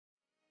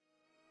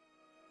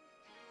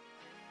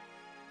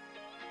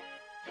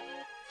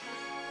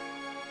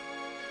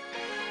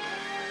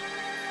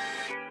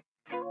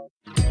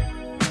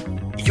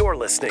You're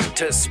listening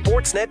to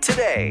Sportsnet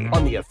Today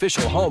on the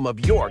official home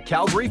of your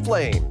Calgary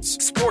Flames.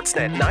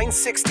 Sportsnet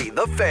 960,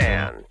 The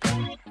Fan.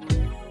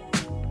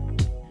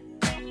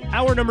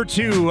 Hour number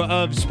 2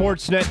 of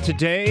Sportsnet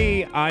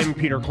Today. I'm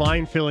Peter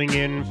Klein, filling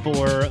in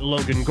for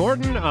Logan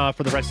Gordon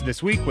for the rest of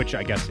this week, which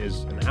I guess is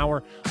an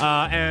hour,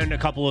 and a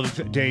couple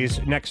of days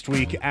next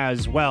week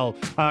as well.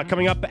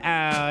 Coming up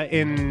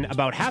in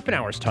about half an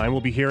hour's time, we'll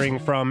be hearing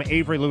from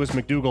Avery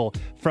Lewis-McDougall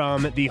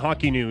from the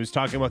Hockey News,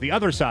 talking about the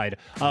other side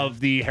of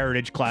the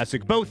Heritage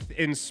Classic. Both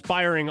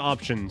inspiring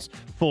options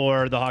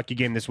for the hockey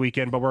game this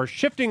weekend, but we're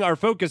shifting our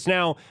focus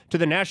now to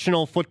the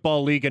National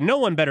Football League, and no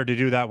one better to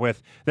do that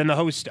with than the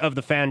host of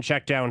the Fan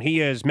Checkdown.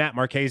 He is Matt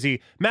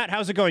Marchese. Matt,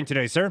 how's it going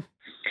today, sir?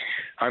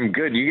 I'm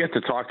good. You get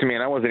to talk to me,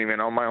 and I wasn't even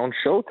on my own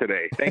show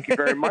today. Thank you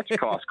very much,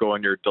 Costco,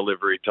 and your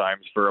delivery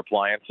times for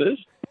appliances.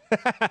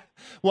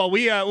 Well,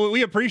 we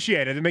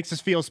appreciate it. It makes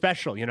us feel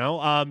special, you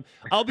know.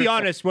 I'll be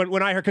honest,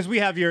 when I heard, because we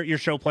have your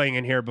show playing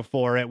in here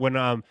before it, when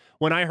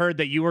I heard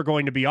that you were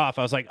going to be off,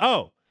 I was like,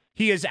 oh,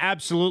 he is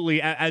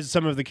absolutely, as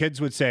some of the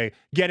kids would say,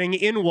 getting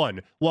in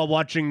one while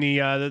watching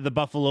the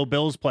Buffalo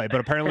Bills play. But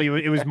apparently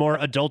it was more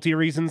adulty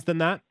reasons than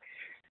that.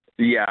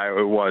 Yeah,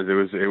 it was.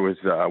 It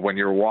was when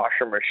your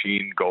washer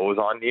machine goes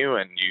on you,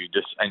 and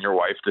your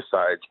wife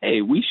decides,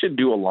 hey, we should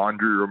do a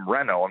laundry room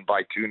reno and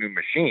buy 2 new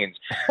machines.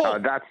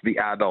 That's the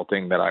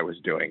adulting that I was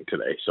doing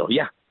today. So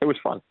yeah, it was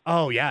fun.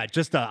 Oh yeah,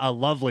 just a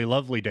lovely,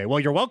 lovely day. Well,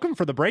 you're welcome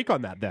for the break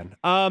on that then.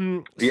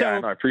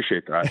 Yeah, I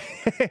appreciate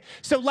that.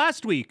 So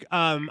last week,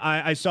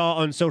 I saw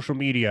on social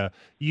media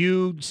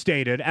you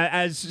stated,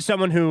 as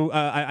someone who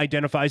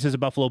identifies as a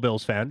Buffalo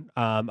Bills fan,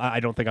 I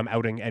don't think I'm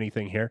outing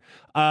anything here.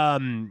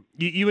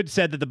 You had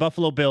said that the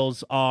Buffalo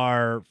Bills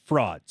are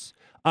frauds.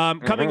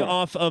 Coming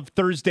off of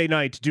Thursday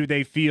night, do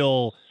they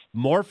feel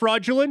more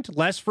fraudulent,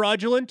 less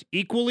fraudulent,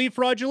 equally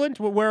fraudulent?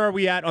 Where are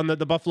we at on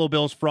the Buffalo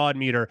Bills fraud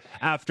meter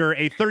after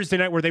a Thursday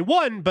night where they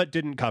won but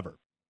didn't cover?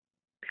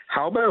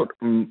 How about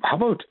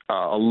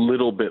a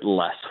little bit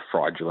less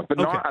fraudulent, but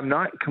okay. I'm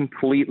not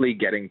completely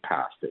getting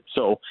past it.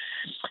 So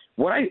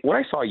what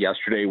I saw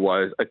yesterday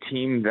was a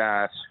team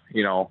that,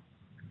 you know,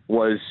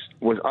 was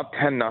up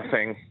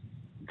 10-0.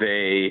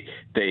 They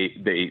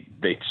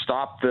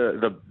stop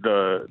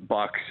the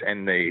Bucks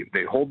and they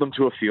hold them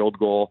to a field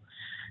goal.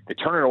 They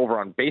turn it over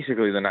on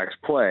basically the next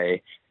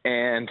play,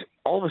 and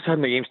all of a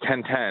sudden the game's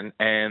 10-10,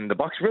 and the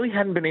Bucks really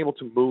hadn't been able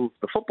to move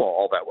the football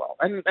all that well.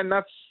 And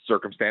that's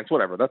circumstance,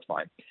 whatever, that's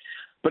fine.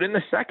 But in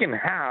the second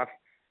half,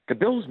 the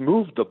Bills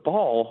moved the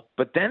ball,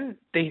 but then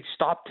they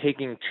stopped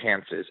taking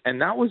chances. And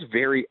that was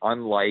very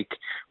unlike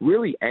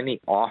really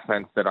any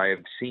offense that I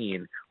have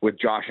seen with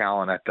Josh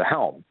Allen at the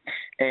helm.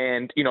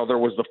 And, you know, there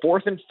was the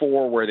 4th and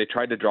 4 where they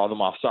tried to draw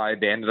them offside.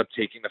 They ended up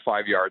taking the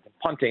 5 yards and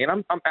punting. And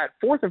I'm at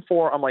 4th and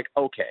 4, I'm like,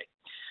 okay.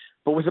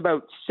 But with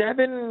about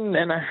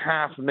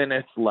 7.5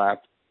 minutes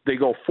left, they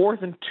go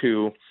 4th and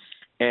 2,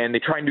 and they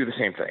try and do the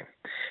same thing.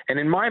 And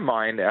in my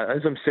mind, as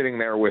I'm sitting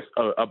there with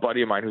a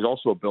buddy of mine who's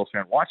also a Bills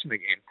fan watching the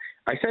game,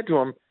 I said to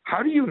him,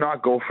 how do you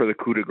not go for the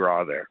coup de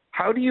grace there?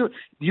 How do you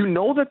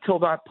know that till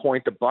that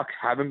point the Bucks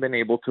haven't been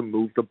able to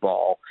move the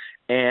ball,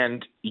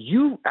 and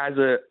you as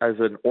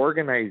an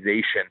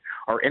organization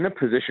are in a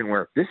position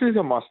where this is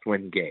a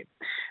must-win game.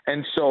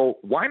 And so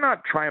why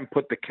not try and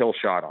put the kill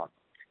shot on?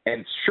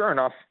 And sure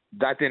enough,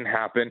 that didn't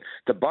happen.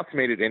 The Bucks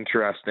made it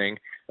interesting.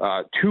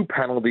 2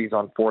 penalties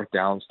on 4th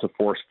downs to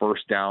force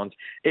first downs.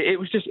 It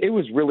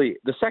was really,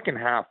 the second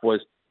half was,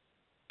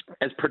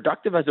 as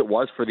productive as it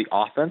was for the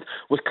offense,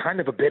 was kind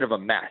of a bit of a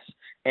mess.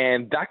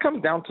 And that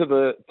comes down to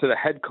the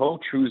head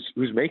coach who's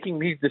making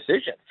these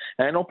decisions.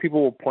 And I know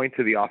people will point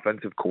to the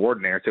offensive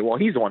coordinator and say, well,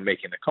 he's the one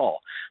making the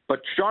call.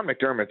 But Sean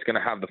McDermott's going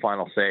to have the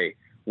final say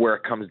where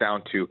it comes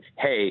down to,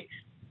 hey,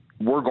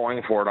 we're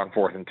going for it on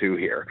 4th and 2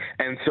 here.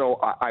 And so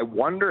I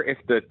wonder if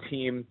the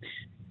team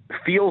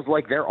feels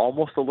like they're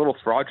almost a little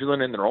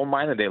fraudulent in their own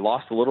mind, and they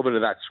lost a little bit of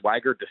that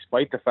swagger,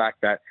 despite the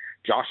fact that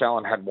Josh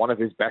Allen had one of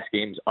his best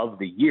games of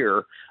the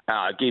year.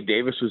 Gabe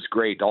Davis was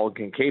great.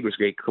 Dalton Kincaid was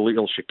great.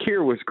 Khalil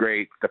Shakir was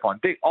great.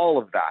 Stephon Diggs, all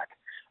of that.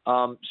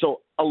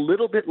 So a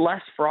little bit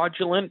less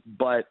fraudulent,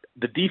 but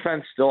the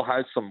defense still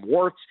has some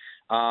warts.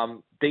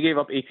 They gave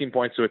up 18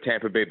 points to a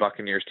Tampa Bay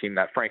Buccaneers team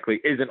that,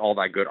 frankly, isn't all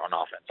that good on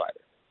offense either.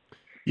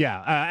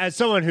 Yeah, as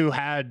someone who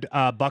had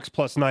Bucks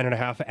plus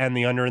 9.5 and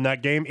the under in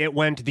that game, it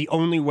went the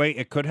only way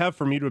it could have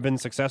for me to have been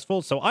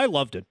successful. So I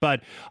loved it.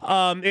 But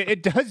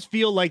it does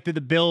feel like that the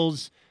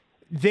Bills,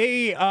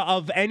 they,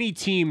 of any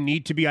team,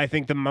 need to be, I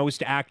think, the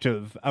most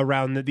active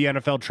around the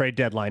NFL trade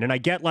deadline. And I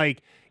get,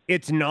 like,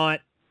 it's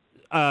not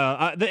the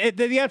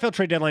NFL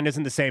trade deadline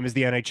isn't the same as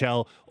the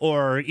NHL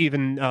or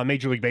even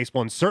Major League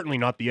Baseball, and certainly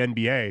not the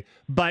NBA.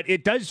 But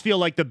it does feel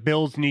like the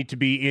Bills need to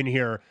be in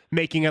here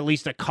making at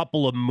least a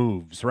couple of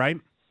moves, right?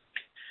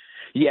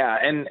 Yeah,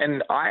 and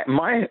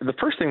the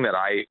first thing that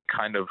I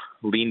kind of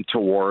leaned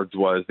towards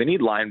was they need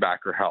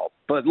linebacker help.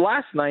 But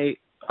last night,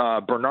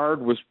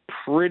 Bernard was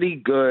pretty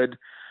good,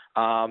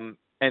 and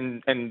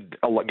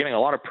getting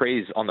a lot of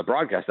praise on the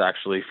broadcast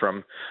actually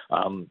from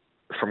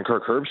from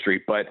Kirk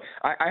Herbstreit, but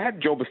I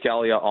had Joe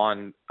Buscaglia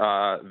on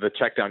the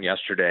check down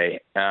yesterday.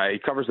 He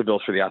covers the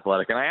Bills for The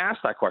Athletic, and I asked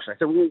that question. I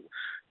said, well,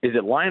 is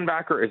it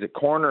linebacker? Is it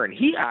corner? And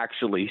he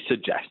actually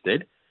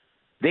suggested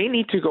they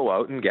need to go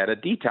out and get a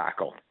D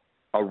tackle,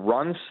 a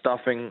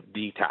run-stuffing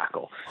D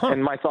tackle.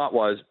 And my thought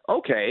was,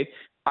 okay,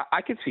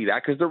 I could see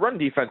that because the run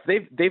defense,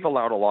 they've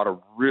allowed a lot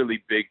of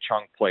really big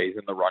chunk plays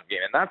in the run game,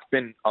 and that's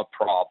been a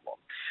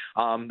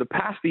problem. The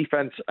pass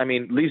defense,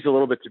 leaves a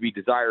little bit to be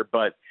desired,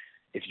 but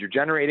if you're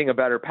generating a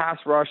better pass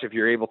rush, if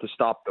you're able to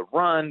stop the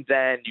run,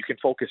 then you can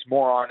focus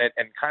more on it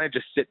and kind of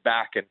just sit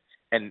back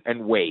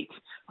and wait.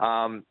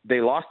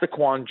 They lost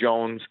Daquan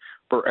Jones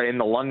in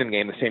the London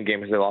game, the same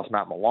game as they lost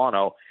Matt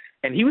Milano,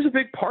 and he was a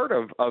big part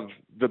of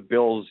the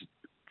Bills'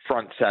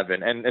 front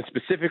seven and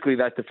specifically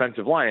that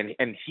defensive line.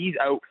 And he's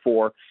out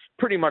for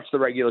pretty much the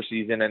regular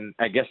season, and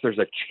I guess there's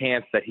a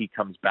chance that he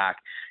comes back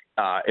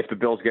if the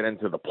Bills get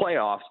into the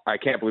playoffs. I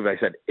can't believe I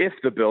said if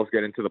the Bills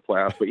get into the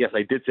playoffs, but yes,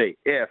 I did say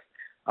if.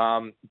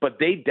 But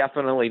they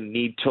definitely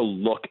need to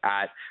look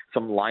at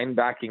some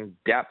linebacking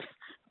depth.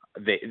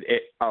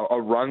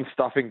 A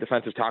run-stuffing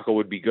defensive tackle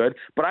would be good,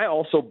 but I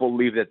also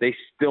believe that they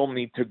still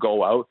need to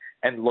go out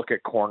and look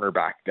at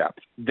cornerback depth.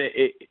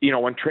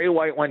 When Trey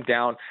White went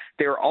down,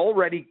 they were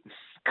already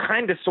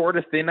kind of sort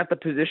of thin at the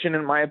position,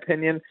 in my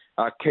opinion.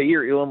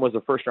 Kair Elam was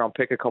a first-round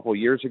pick a couple of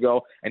years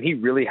ago, and he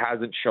really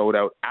hasn't showed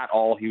out at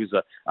all. He was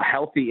a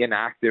healthy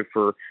inactive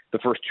for the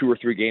first 2 or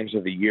 3 games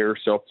of the year.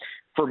 So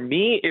for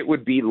me, it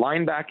would be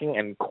linebacking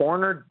and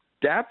corner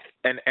depth,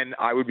 and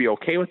I would be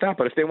okay with that.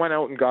 But if they went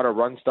out and got a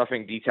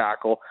run-stuffing D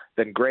tackle,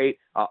 then great.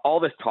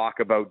 All this talk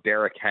about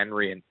Derrick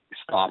Henry, and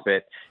stop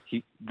it.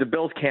 The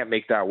Bills can't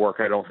make that work,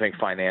 I don't think,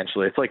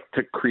 financially. It's like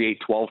to create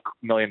 $12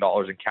 million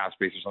in cap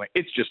space or something.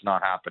 It's just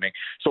not happening.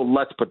 So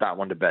let's put that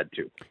one to bed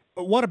too.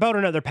 What about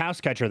another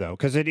pass catcher, though?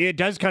 Because it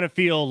does kind of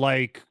feel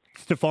like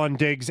Stephon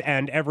Diggs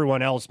and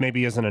everyone else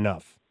maybe isn't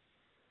enough.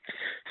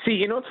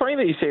 See, it's funny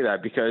that you say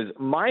that, because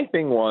my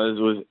thing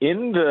was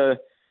in the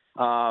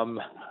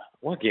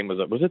what game was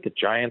it? Was it the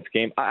Giants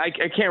game? I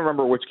can't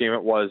remember which game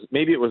it was.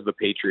 Maybe it was the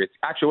Patriots.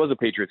 Actually, it was the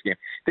Patriots game.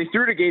 They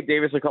threw to Gabe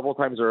Davis a couple of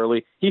times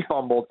early. He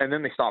fumbled, and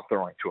then they stopped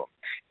throwing to him.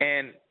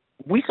 And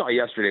we saw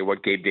yesterday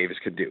what Gabe Davis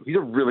could do. He's a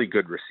really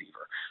good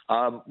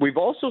receiver. We've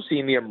also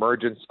seen the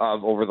emergence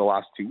of, over the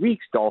last 2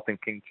 weeks, Dalton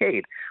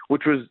Kincaid,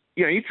 which was,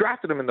 you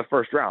drafted him in the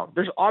first round.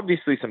 There's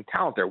obviously some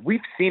talent there.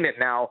 We've seen it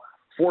now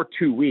for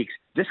 2 weeks.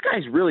 This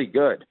guy's really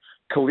good.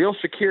 Khalil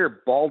Shakir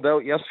balled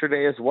out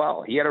yesterday as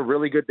well. He had a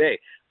really good day.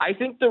 I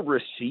think the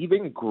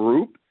receiving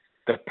group,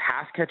 the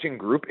pass-catching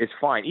group, is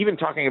fine. Even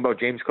talking about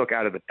James Cook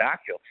out of the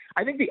backfield,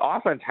 I think the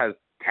offense has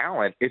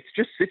talent. It's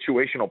just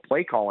situational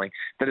play calling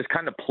that has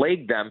kind of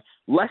plagued them,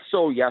 less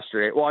so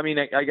yesterday. Well,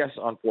 I guess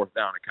on fourth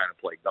down it kind of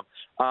plagued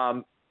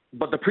them.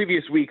 But the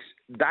previous weeks,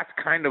 that's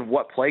kind of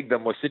what plagued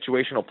them, was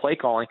situational play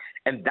calling,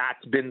 and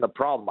that's been the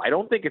problem. I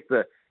don't think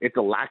it's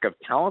a lack of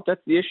talent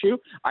that's the issue.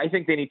 I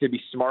think they need to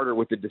be smarter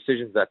with the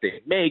decisions that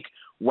they make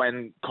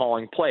when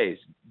calling plays.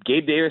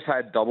 Gabe Davis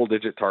had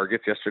double-digit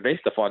targets yesterday.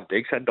 Stephon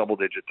Diggs had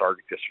double-digit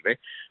targets yesterday.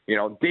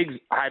 Diggs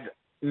had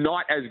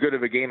not as good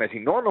of a game as he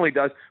normally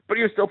does, but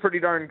he was still pretty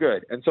darn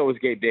good, and so was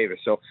Gabe Davis.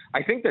 So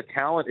I think the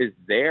talent is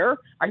there.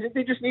 I think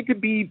they just need to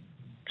be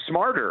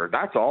smarter,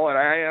 that's all. And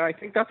I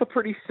think that's a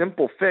pretty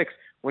simple fix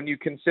when you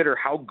consider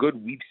how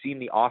good we've seen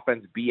the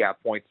offense be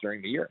at points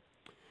during the year.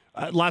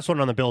 Last one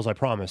on the Bills, I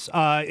promise.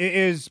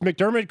 Is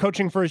McDermott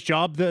coaching for his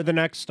job the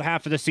next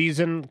half of the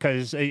season?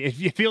 Because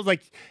it feels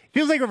like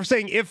we're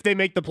saying if they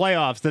make the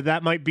playoffs,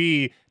 that might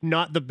be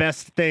not the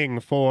best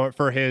thing for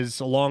his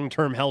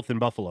long-term health in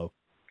Buffalo.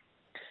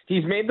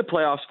 He's made the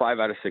playoffs 5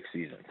 out of 6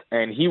 seasons,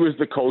 and he was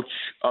the coach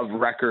of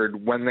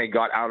record when they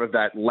got out of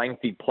that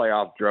lengthy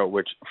playoff drought,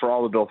 which for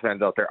all the Bill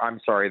fans out there, I'm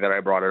sorry that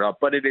I brought it up,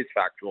 but it is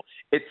factual.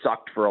 It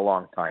sucked for a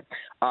long time.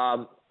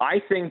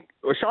 I think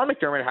Sean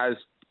McDermott has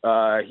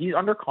he's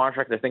under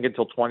contract, I think,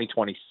 until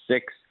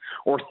 2026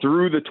 or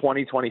through the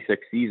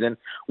 2026 season,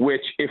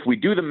 which if we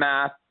do the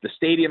math, the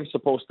stadium's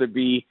supposed to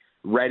be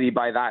ready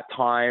by that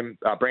time.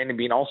 Brandon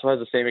Beane also has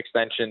the same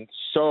extension.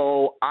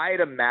 So I'd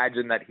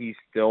imagine that he's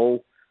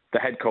still the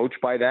head coach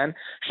by then.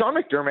 Sean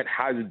McDermott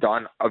has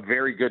done a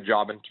very good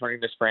job in turning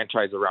this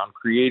franchise around,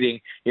 creating,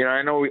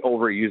 I know we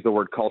overuse the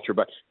word culture,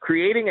 but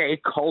creating a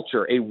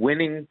culture, a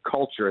winning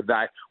culture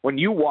that when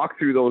you walk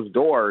through those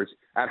doors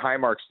at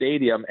Highmark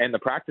Stadium and the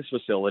practice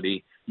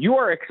facility, you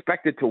are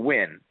expected to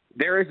win.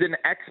 There is an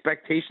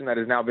expectation that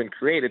has now been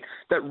created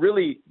that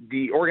really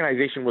the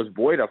organization was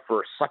void of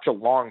for such a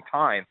long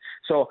time.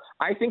 So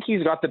I think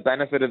he's got the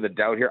benefit of the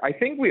doubt here. I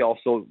think we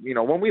also,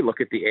 when we look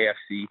at the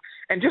AFC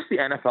and just the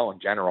NFL in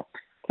general,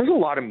 there's a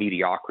lot of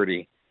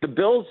mediocrity. The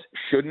Bills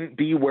shouldn't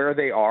be where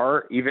they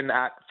are, even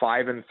at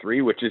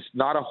 5-3, which is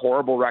not a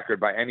horrible record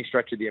by any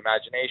stretch of the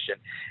imagination.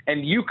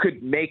 And you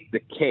could make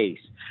the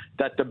case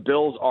that the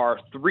Bills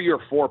are 3 or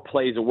 4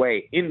 plays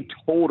away in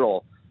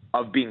total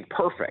of being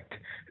perfect.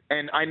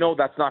 And I know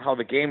that's not how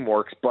the game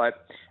works,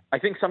 but I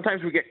think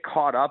sometimes we get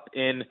caught up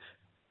in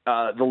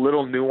the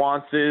little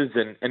nuances,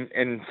 and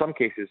in some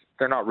cases,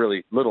 they're not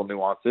really little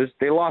nuances.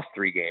 They lost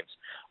 3 games.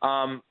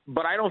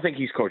 But I don't think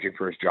he's coaching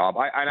for his job.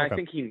 I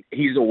think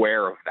he's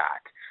aware of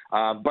that.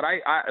 But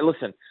I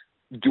listen,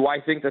 do I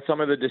think that some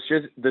of the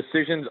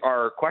decisions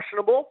are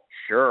questionable?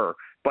 Sure.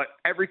 But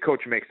every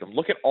coach makes them.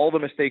 Look at all the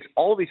mistakes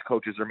all of these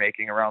coaches are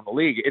making around the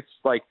league. It's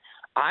like,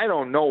 I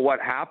don't know what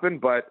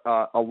happened, but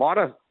a lot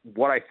of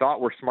what I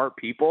thought were smart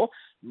people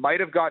might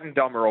have gotten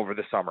dumber over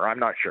the summer. I'm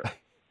not sure.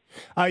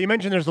 You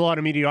mentioned there's a lot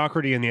of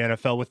mediocrity in the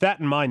NFL. With that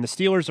in mind, the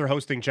Steelers are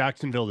hosting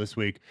Jacksonville this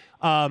week.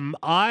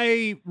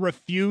 I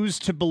refuse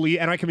to believe,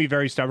 and I can be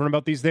very stubborn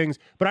about these things,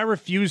 but I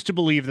refuse to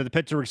believe that the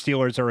Pittsburgh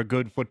Steelers are a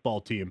good football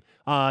team.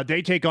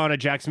 They take on a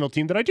Jacksonville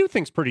team that I do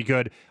think is pretty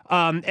good.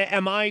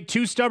 Am I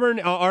too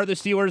stubborn? Are the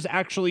Steelers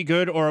actually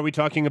good, or are we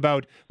talking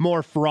about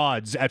more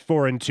frauds at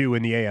 4-2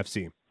 in the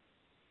AFC?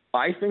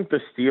 I think the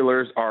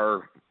Steelers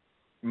are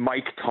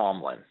Mike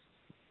Tomlin.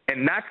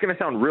 And that's going to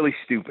sound really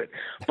stupid,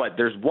 but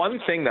there's one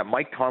thing that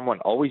Mike Tomlin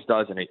always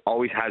does, and he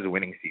always has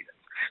winning seasons.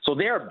 So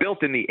they are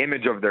built in the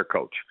image of their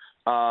coach.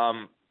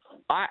 I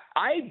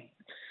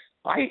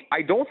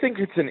don't think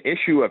it's an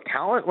issue of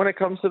talent when it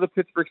comes to the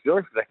Pittsburgh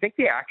Steelers, because I think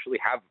they actually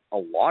have a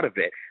lot of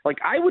it. Like,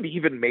 I would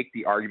even make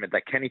the argument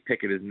that Kenny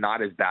Pickett is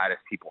not as bad as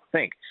people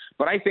think.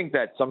 But I think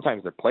that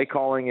sometimes their play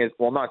calling is,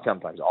 well, not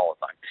sometimes, all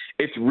the time.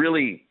 It's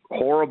really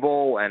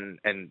horrible and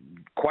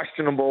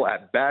questionable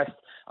at best.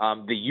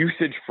 The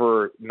usage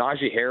for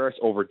Najee Harris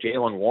over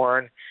Jaylen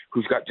Warren,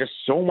 who's got just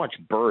so much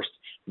burst,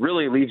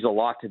 really leaves a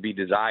lot to be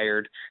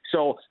desired.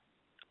 So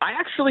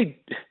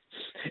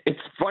it's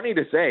funny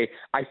to say,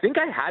 I think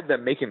I had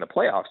them making the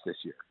playoffs this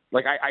year.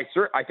 Like,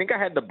 I think I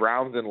had the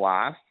Browns in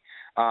last.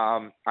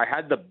 I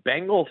had the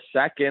Bengals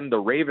second, the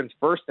Ravens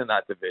first in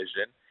that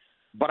division.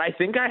 But I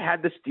think I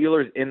had the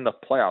Steelers in the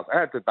playoffs. I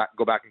had to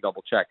go back and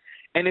double check.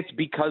 And it's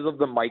because of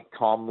the Mike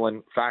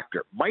Tomlin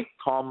factor. Mike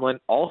Tomlin,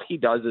 all he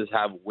does is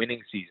have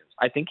winning seasons.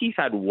 I think he's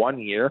had 1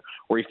 year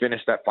where he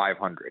finished at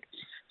 500.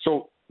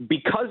 So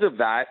because of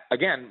that,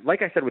 again,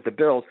 like I said with the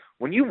Bills,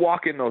 when you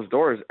walk in those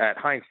doors at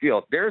Heinz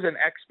Field, there's an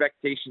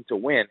expectation to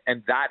win,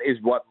 and that is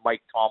what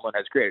Mike Tomlin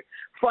has created.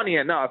 Funny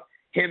enough,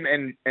 him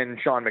and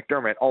Sean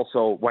McDermott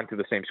also went to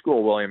the same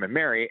school, William and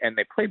Mary, and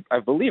they played, I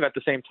believe, at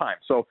the same time.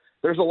 So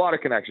there's a lot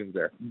of connections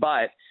there.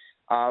 But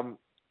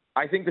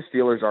I think the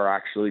Steelers are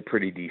actually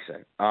pretty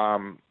decent.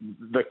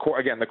 The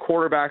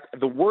quarterback,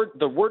 the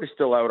word is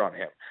still out on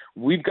him.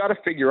 We've got to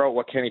figure out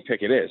what Kenny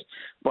Pickett is.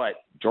 But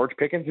George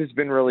Pickens has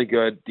been really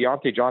good.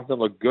 Deontay Johnson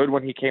looked good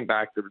when he came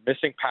back. They're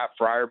missing Pat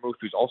Freiermuth,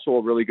 who's also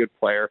a really good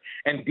player.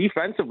 And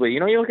defensively,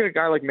 you look at a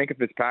guy like Minkah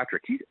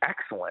Fitzpatrick, he's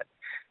excellent.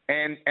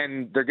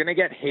 And they're going to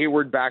get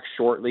Hayward back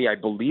shortly. I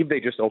believe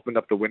they just opened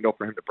up the window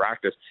for him to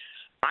practice.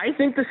 I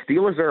think the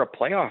Steelers are a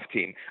playoff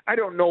team. I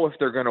don't know if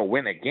they're going to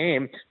win a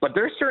game, but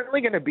they're certainly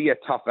going to be a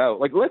tough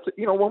out. Like,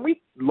 when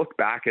we look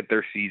back at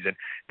their season,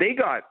 they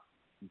got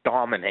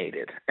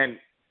dominated, and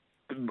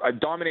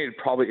dominated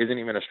probably isn't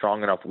even a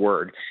strong enough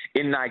word,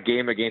 in that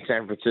game against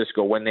San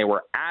Francisco when they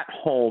were at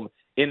home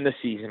in the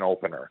season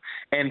opener.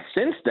 And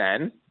since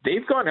then,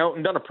 they've gone out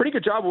and done a pretty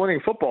good job of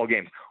winning football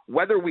games.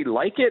 Whether we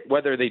like it,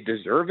 whether they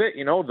deserve it,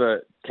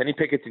 the Kenny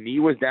Pickett's knee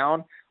was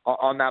down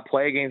on that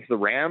play against the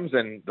Rams,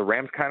 and the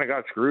Rams kind of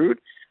got screwed.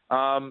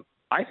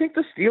 I think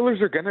the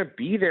Steelers are going to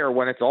be there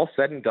when it's all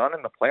said and done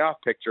in the playoff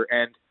picture.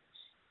 And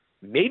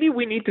maybe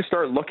we need to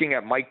start looking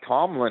at Mike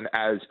Tomlin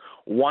as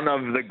one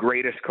of the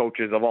greatest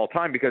coaches of all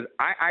time, because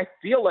I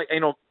feel like,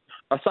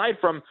 aside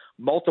from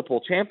multiple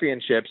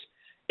championships,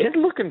 it's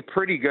looking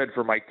pretty good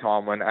for Mike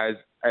Tomlin as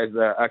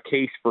a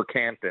case for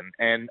Canton.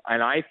 And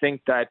I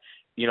think that,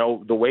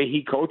 the way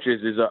he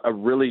coaches is a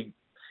really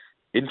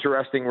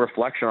interesting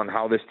reflection on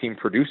how this team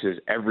produces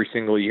every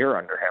single year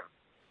under him.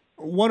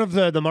 One of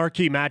the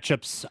marquee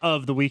matchups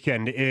of the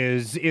weekend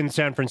is in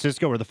San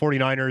Francisco, where the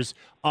 49ers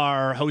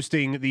are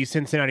hosting the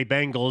Cincinnati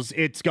Bengals.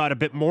 It's got a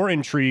bit more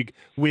intrigue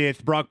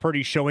with Brock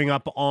Purdy showing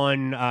up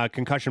on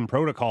concussion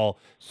protocol.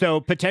 So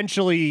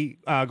potentially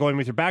going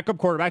with your backup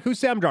quarterback, who's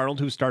Sam Darnold,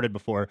 who started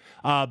before,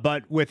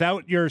 but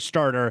without your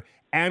starter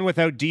and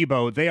without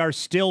Debo, they are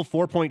still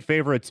 4-point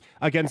favorites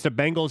against a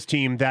Bengals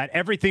team that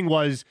everything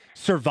was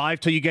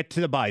survive till you get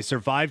to the bye,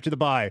 survive to the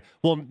bye.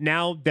 Well,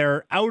 now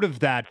they're out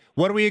of that.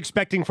 What are we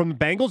expecting from the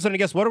Bengals? And I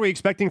guess what are we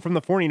expecting from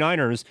the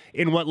 49ers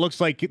in what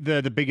looks like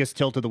the biggest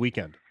tilt of the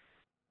weekend?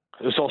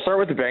 So I'll start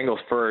with the Bengals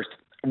first.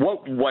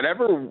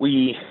 Whatever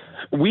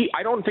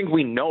I don't think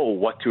we know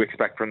what to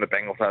expect from the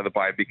Bengals out of the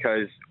bye,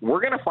 because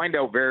we're going to find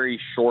out very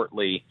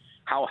shortly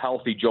how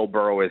healthy Joe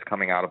Burrow is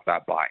coming out of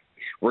that bye.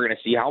 We're going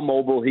to see how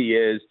mobile he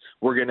is.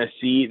 We're going to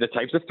see the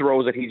types of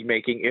throws that he's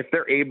making. If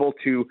they're able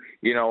to,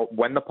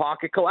 when the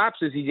pocket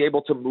collapses, he's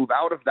able to move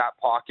out of that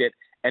pocket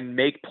and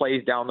make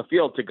plays down the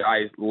field to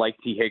guys like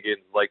T.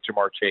 Higgins, like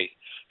Jamar Chase.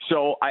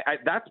 So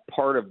that's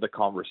part of the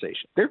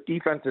conversation. Their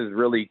defense has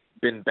really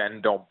been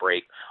bend, don't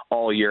break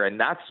all year, and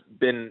that's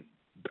been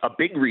a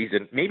big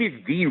reason,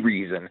 maybe the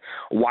reason,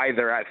 why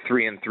they're at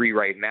 3-3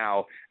 right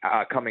now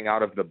coming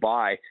out of the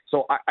bye.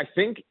 So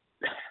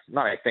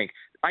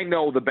I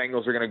know the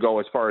Bengals are going to go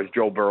as far as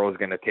Joe Burrow is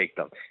going to take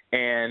them.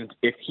 And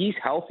if he's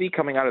healthy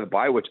coming out of the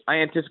bye, which I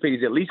anticipate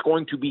he's at least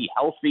going to be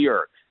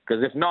healthier,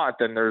 because if not,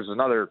 then there's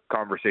another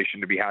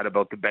conversation to be had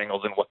about the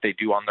Bengals and what they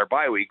do on their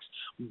bye weeks.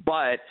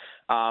 But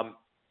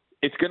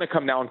it's going to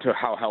come down to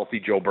how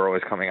healthy Joe Burrow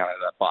is coming out of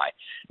that bye.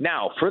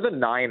 Now, for the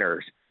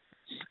Niners,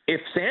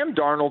 if Sam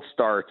Darnold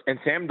starts and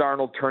Sam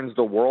Darnold turns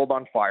the world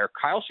on fire,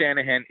 Kyle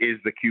Shanahan is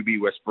the QB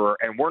whisperer,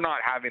 and we're not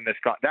having this.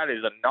 That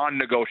is a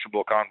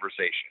non-negotiable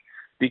conversation,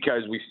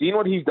 because we've seen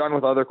what he's done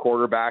with other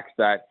quarterbacks,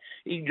 that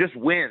he just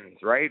wins,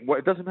 right?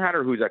 It doesn't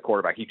matter who's at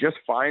quarterback. He just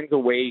finds a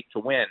way to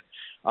win.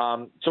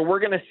 So we're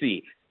going to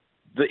see.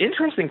 The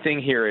interesting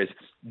thing here is,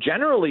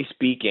 generally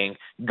speaking,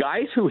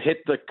 guys who hit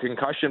the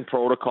concussion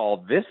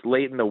protocol this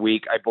late in the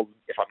week,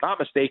 if I'm not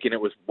mistaken,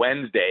 it was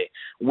Wednesday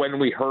when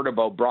we heard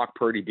about Brock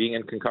Purdy being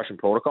in concussion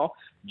protocol.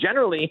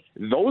 Generally,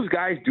 those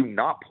guys do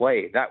not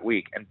play that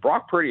week. And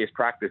Brock Purdy has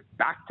practiced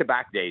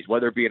back-to-back days,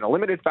 whether it be in a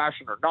limited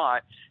fashion or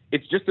not.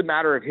 It's just a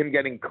matter of him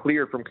getting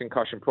cleared from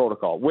concussion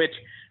protocol, which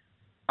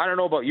I don't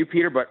know about you,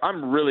 Peter, but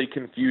I'm really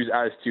confused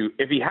as to,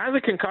 if he has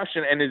a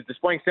concussion and is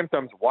displaying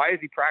symptoms, why is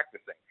he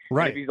practicing?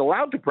 Right. And if he's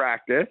allowed to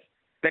practice,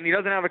 then he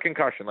doesn't have a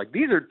concussion. Like,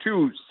 these are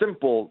two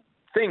simple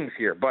things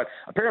here, but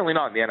apparently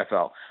not in the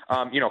NFL,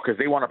 because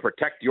they want to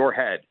protect your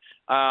head.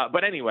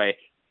 But anyway,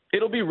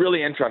 it'll be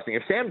really interesting.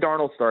 If Sam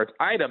Darnold starts,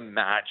 I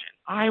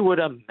would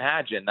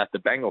imagine that the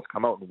Bengals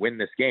come out and win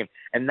this game,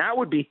 and that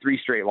would be 3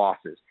 straight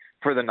losses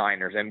for the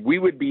Niners. And we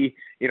would be,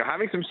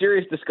 having some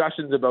serious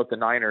discussions about the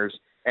Niners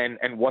and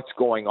what's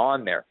going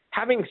on there.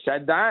 Having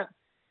said that,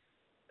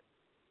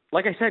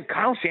 like I said,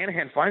 Kyle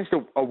Shanahan finds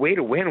a way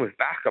to win with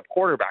backup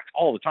quarterbacks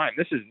all the time.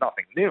 This is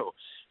nothing new.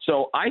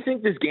 So I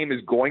think this game is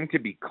going to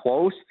be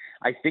close.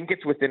 I think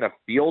it's within a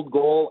field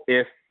goal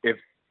if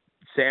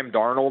Sam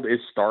Darnold is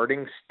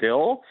starting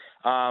still.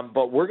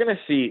 But we're going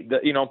to see.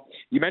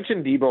 You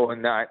mentioned Debo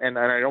in that, and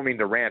I don't mean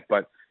to rant,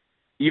 but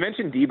you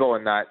mentioned Debo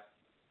in that.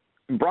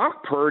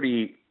 Brock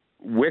Purdy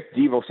with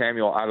Deebo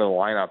Samuel out of the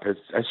lineup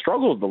has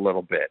struggled a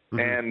little bit. Mm-hmm.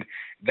 And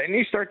then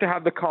you start to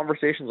have the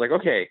conversations like,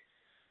 okay,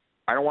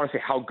 I don't want to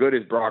say how good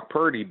is Brock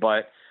Purdy,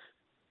 but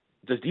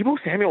does Deebo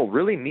Samuel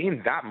really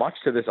mean that much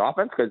to this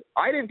offense? Because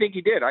I didn't think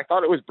he did. I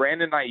thought it was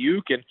Brandon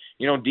Ayuk, and,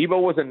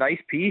 Deebo was a nice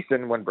piece,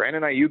 and when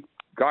Brandon Ayuk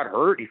got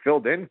hurt, he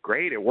filled in.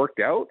 Great, it worked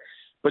out.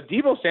 But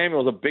Deebo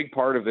Samuel is a big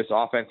part of this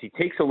offense. He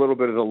takes a little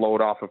bit of the load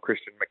off of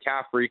Christian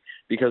McCaffrey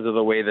because of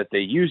the way that they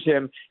use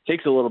him,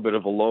 takes a little bit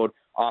of a load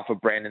off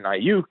of Brandon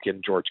Ayuk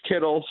and George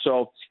Kittle.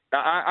 So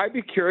I'd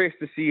be curious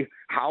to see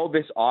how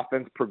this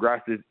offense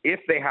progresses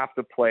if they have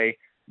to play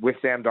with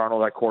Sam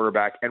Darnold at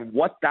quarterback, and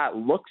what that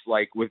looks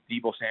like with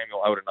Deebo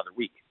Samuel out another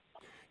week.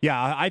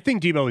 Yeah, I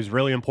think Deebo is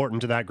really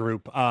important to that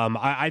group.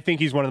 I think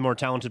he's one of the more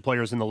talented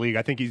players in the league.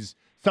 I think he's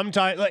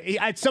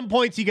at some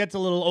points he gets a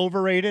little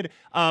overrated,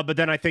 but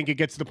then I think it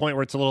gets to the point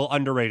where it's a little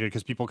underrated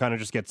because people kind of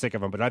just get sick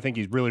of him. But I think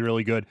he's really,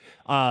 really good.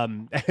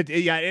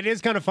 Yeah, it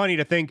is kind of funny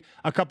to think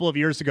a couple of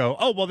years ago,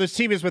 oh, well, this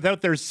team is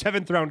without their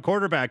 7th-round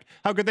quarterback.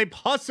 How could they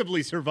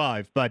possibly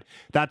survive? But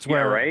that's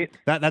where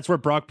that's where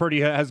Brock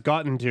Purdy has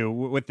gotten to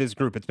with this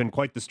group. It's been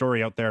quite the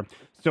story out there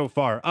so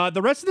far.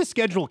 The rest of the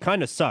schedule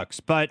kind of sucks,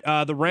 but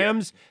the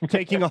Rams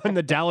taking on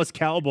the Dallas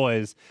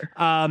Cowboys.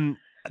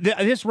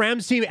 This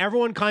Rams team,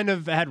 everyone kind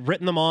of had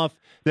written them off.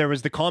 There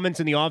was the comments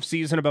in the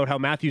offseason about how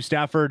Matthew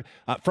Stafford,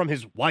 from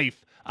his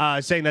wife,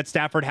 saying that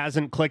Stafford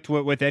hasn't clicked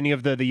with any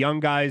of the young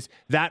guys.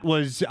 That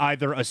was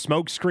either a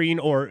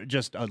smokescreen or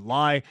just a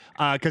lie,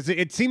 because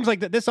it seems like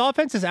that this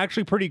offense is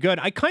actually pretty good.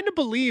 I kind of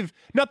believe,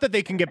 not that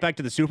they can get back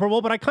to the Super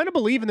Bowl, but I kind of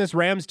believe in this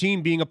Rams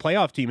team being a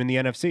playoff team in the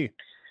NFC.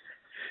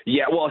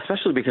 Yeah, well,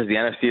 especially because the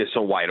NFC is so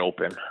wide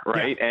open,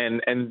 right? Yeah.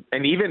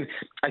 And even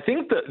I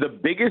think the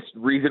biggest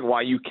reason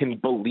why you can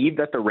believe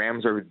that the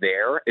Rams are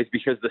there is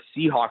because the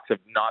Seahawks have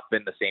not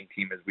been the same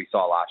team as we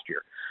saw last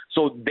year.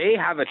 So they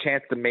have a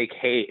chance to make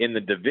hay in the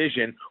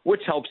division,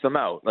 which helps them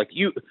out. Like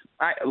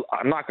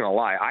I'm not going to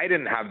lie, I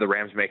didn't have the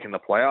Rams making the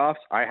playoffs.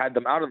 I had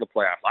them out of the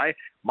playoffs.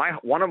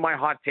 One of my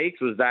hot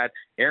takes was that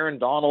Aaron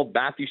Donald,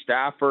 Matthew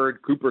Stafford,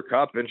 Cooper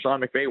Kupp, and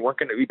Sean McVay weren't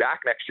going to be back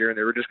next year, and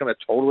they were just going to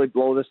totally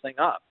blow this thing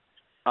up.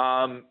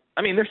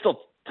 I mean, there's still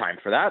time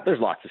for that.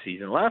 There's lots of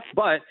season left,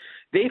 but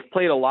they've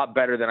played a lot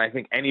better than I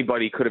think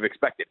anybody could have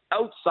expected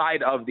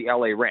outside of the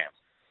LA Rams.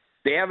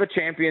 They have a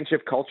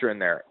championship culture in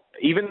there.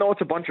 Even though it's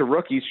a bunch of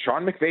rookies,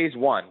 Sean McVay's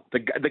won.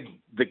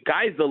 The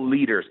guys, the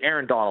leaders,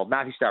 Aaron Donald,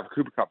 Matthew Stafford,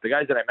 Cooper Kupp, the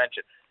guys that I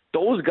mentioned,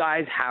 those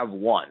guys have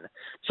won.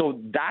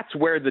 So that's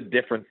where the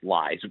difference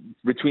lies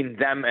between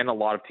them and a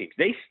lot of teams.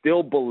 They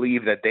still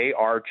believe that they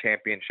are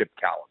championship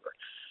caliber.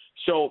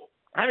 So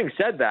having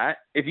said that,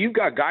 if you've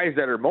got guys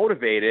that are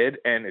motivated,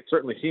 and it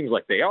certainly seems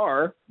like they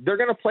are, they're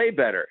going to play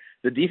better.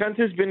 The defense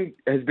has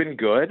been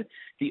good.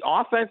 The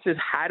offense has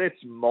had its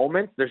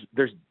moments.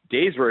 There's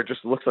days where it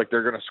just looks like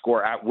they're going to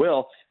score at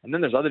will, and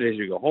then there's other days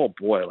where you go, oh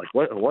boy, like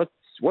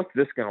what's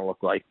this going to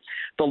look like?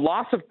 The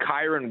loss of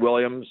Kyren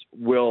Williams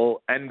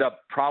will end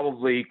up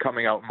probably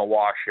coming out in the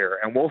wash here,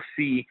 and we'll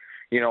see,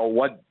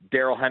 what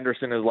Darrell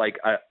Henderson is like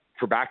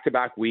for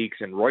back-to-back weeks,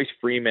 and Royce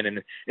Freeman,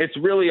 and it's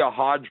really a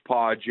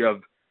hodgepodge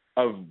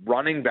of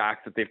running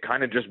backs that they've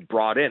kind of just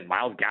brought in.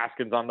 Myles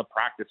Gaskin's on the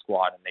practice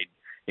squad,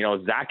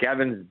 and Zach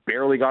Evans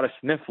barely got a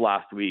sniff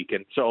last week.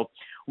 And so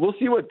we'll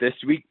see what this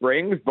week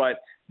brings,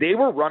 but they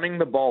were running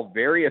the ball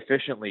very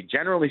efficiently,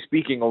 generally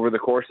speaking, over the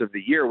course of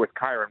the year with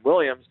Kyren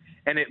Williams.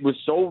 And it was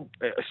so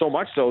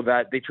much so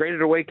that they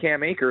traded away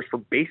Cam Akers for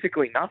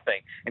basically nothing.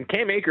 And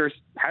Cam Akers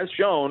has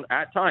shown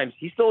at times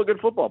he's still a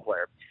good football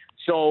player.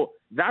 So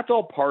that's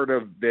all part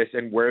of this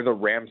and where the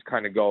Rams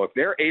kind of go. If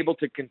they're able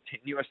to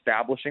continue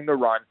establishing the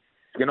run,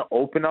 it's going to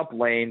open up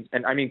lanes.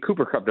 And, I mean,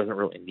 Cooper Kupp doesn't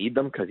really need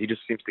them because he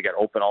just seems to get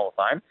open all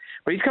the time.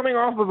 But he's coming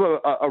off of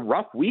a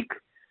rough week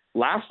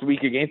last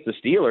week against the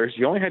Steelers.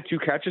 He only had 2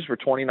 catches for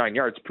 29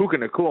 yards. Puka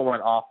Nacua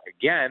went off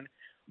again.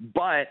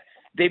 But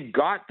they've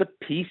got the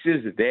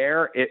pieces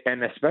there,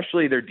 and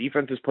especially their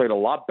defense has played a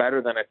lot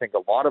better than I think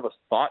a lot of us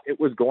thought it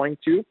was going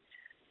to.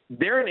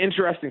 They're an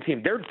interesting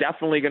team. They're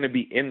definitely going to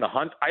be in the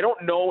hunt. I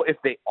don't know if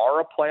they are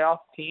a playoff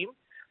team,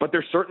 but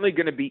they're certainly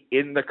going to be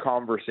in the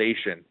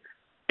conversation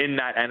in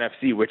that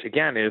NFC, which,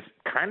 again, is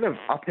kind of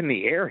up in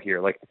the air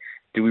here. Like,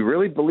 do we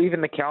really believe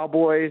in the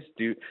Cowboys?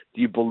 Do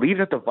you believe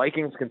that the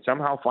Vikings can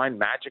somehow find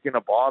magic in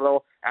a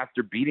bottle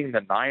after beating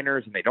the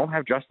Niners and they don't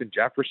have Justin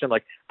Jefferson?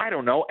 Like, I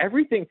don't know.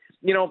 Everything,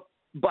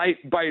 by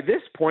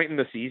this point in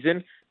the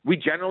season, we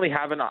generally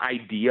have an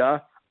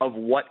idea of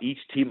what each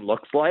team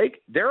looks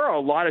like. There are a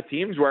lot of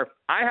teams where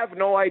I have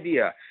no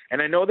idea.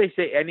 And I know they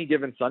say any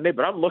given Sunday,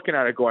 but I'm looking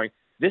at it going,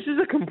 this is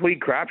a complete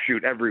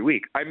crapshoot every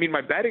week. I mean, my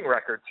betting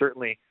record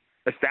certainly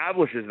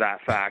establishes that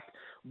fact,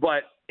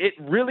 but it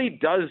really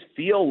does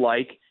feel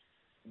like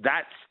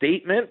that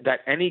statement, that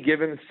any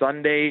given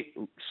Sunday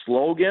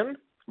slogan,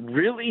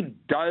 really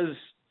does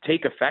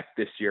take effect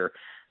this year.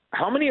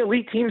 How many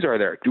elite teams are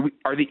there?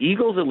 Are the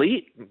Eagles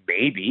elite?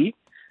 Maybe.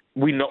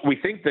 We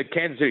think the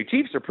Kansas City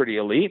Chiefs are pretty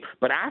elite,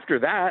 but after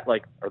that,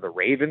 like, are the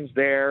Ravens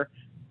there?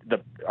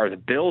 Are the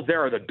Bills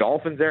there? Are the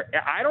Dolphins there?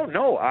 I don't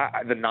know.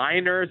 The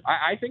Niners.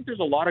 I think there's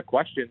a lot of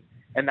questions,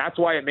 and that's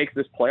why it makes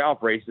this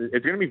playoff race.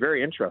 It's going to be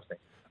very interesting.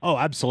 Oh,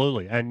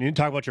 absolutely. And you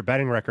talk about your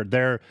betting record.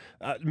 There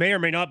may or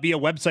may not be a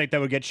website that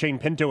would get Shane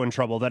Pinto in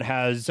trouble that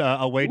has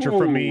a wager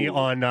from me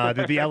on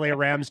the LA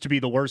Rams to be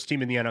the worst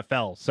team in the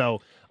NFL.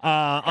 So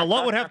a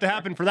lot would have to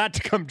happen for that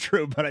to come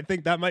true, but I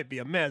think that might be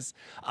a miss.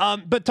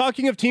 But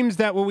talking of teams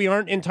that we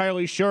aren't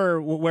entirely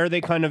sure where they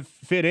kind of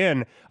fit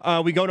in,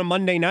 we go to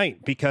Monday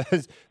night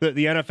because the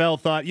NFL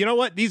thought, you know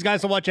what, these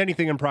guys will watch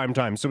anything in prime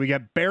time. So we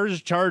get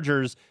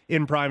Bears-Chargers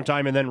in prime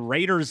time and then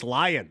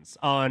Raiders-Lions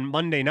on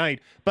Monday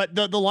night. But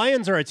the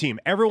Lions are a team.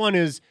 Everyone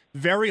is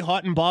very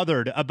hot and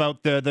bothered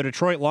about the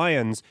Detroit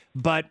Lions,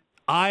 but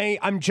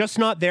I'm just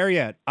not there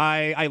yet.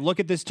 I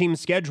look at this team's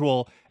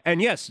schedule,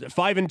 and yes,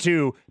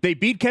 5-2. They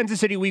beat Kansas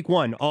City week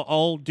 1.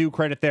 I'll do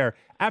credit there.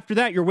 After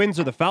that, your wins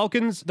are the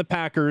Falcons, the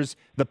Packers,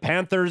 the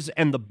Panthers,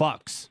 and the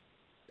Bucks.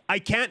 I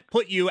can't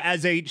put you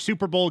as a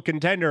Super Bowl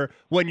contender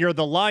when you're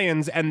the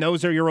Lions, and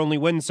those are your only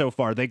wins so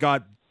far. They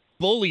got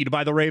bullied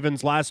by the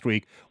Ravens last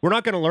week. We're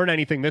not going to learn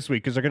anything this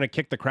week because they're going to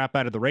kick the crap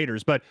out of the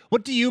Raiders. But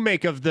what do you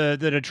make of the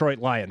Detroit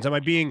Lions? Am I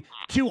being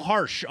too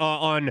harsh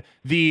on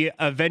the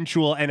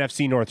eventual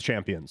NFC North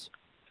champions?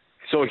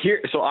 So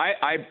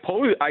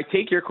I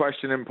take your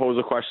question and pose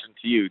a question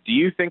to you. Do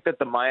you think that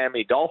the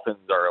Miami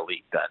Dolphins are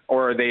elite then,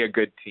 or are they a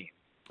good team?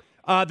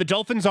 The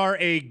Dolphins are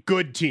a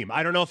good team.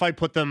 I don't know if I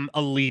put them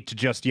elite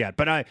just yet,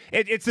 but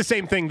it's the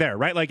same thing there,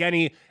 right? Like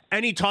any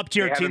top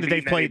tier team that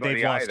they've played,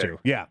 they've lost to.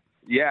 Yeah.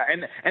 Yeah,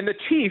 and the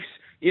Chiefs,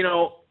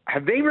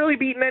 have they really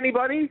beaten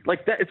anybody?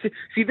 Like that?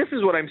 See, this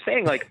is what I'm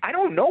saying. Like, I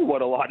don't know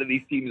what a lot of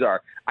these teams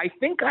are. I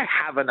think I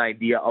have an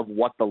idea of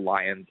what the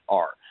Lions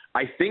are.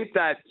 I think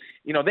that,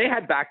 they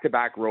had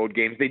back-to-back road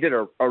games. They did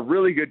a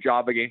really good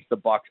job against the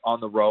Bucs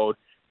on the road.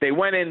 They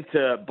went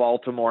into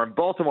Baltimore, and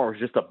Baltimore was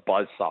just a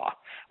buzzsaw.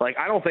 Like,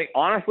 I don't think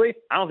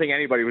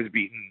anybody was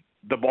beating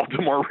the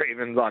Baltimore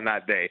Ravens on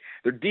that day.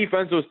 Their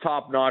defense was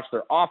top-notch.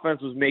 Their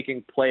offense was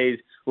making plays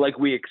like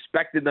we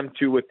expected them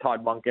to with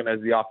Todd Monken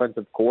as the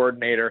offensive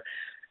coordinator.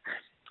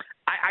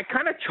 I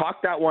kind of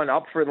chalked that one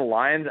up for the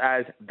Lions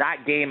as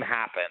that game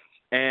happened.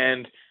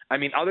 And, I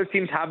mean, other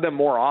teams have them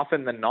more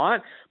often than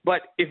not.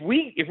 But if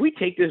we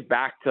take this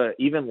back to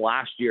even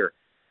last year,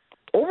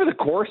 over the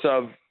course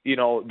of,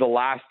 the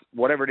last,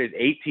 whatever it is,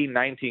 18,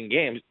 19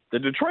 games, the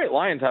Detroit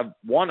Lions have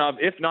one of,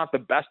 if not the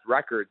best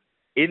record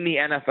in the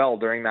NFL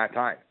during that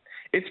time.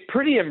 It's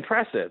pretty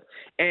impressive.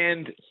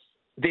 And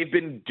they've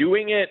been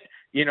doing it,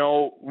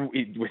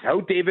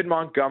 without David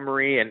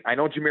Montgomery. And I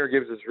know Jahmyr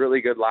Gibbs was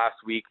really good last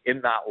week in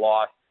that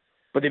loss,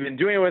 but they've been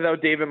doing it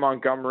without David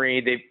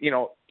Montgomery.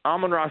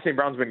 Amon-Ra St.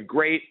 Brown's been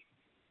great,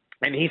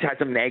 and he's had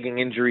some nagging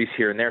injuries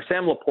here and there.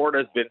 Sam Laporta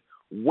has been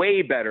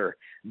way better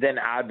than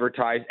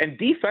advertised. And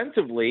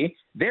defensively,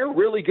 they're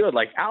really good.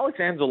 Like, Alex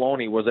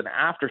Anzalone was an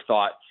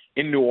afterthought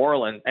in New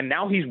Orleans, and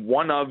now he's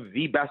one of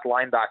the best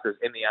linebackers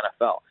in the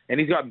NFL. And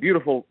he's got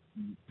beautiful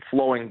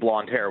flowing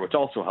blonde hair, which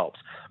also helps.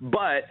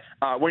 But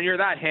when you're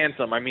that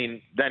handsome, I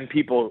mean, then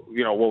people,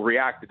 will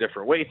react a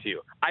different way to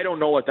you. I don't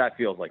know what that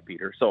feels like,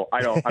 Peter. So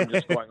I'm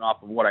just going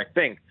off of what I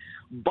think.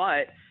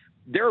 But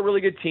they're a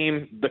really good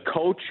team. The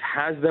coach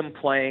has them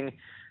playing.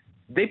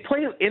 They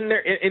play in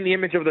the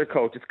image of their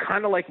coach. It's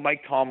kind of like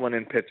Mike Tomlin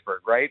in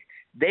Pittsburgh, right?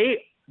 They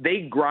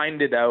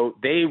grind it out.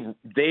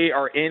 They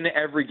are in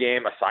every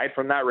game aside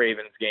from that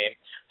Ravens game.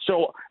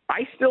 So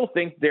I still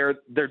think they're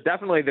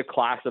definitely the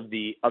class of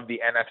the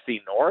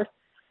NFC North.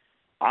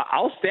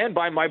 I'll stand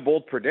by my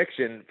bold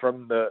prediction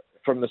from the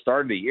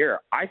start of the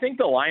year. I think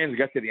the Lions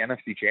get to the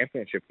NFC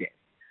Championship game.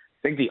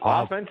 I think the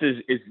offense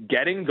is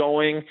getting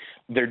going.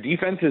 Their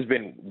defense has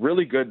been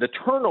really good. The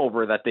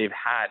turnover that they've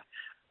had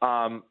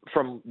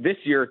from this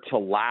year to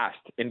last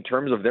in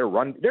terms of their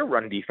run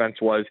defense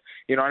was,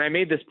 and I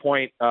made this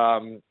point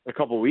a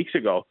couple of weeks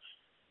ago.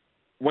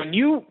 When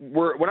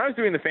I was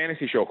doing the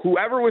fantasy show,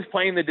 whoever was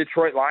playing the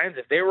Detroit Lions,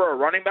 if they were a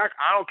running back,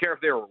 I don't care if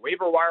they were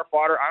waiver wire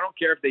fodder. I don't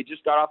care if they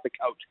just got off the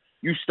couch.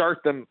 You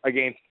start them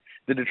against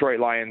the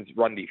Detroit Lions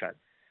run defense.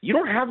 You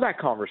don't have that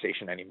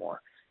conversation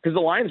anymore because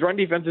the Lions run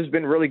defense has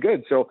been really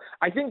good. So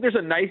I think there's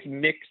a nice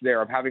mix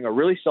there of having a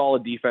really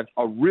solid defense,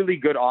 a really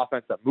good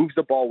offense that moves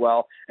the ball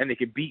well, and they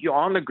can beat you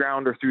on the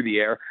ground or through the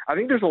air. I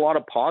think there's a lot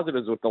of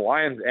positives with the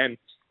Lions, and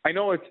I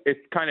know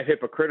it's kind of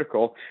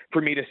hypocritical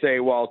for me to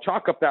say, well,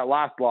 chalk up that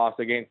last loss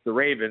against the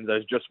Ravens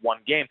as just one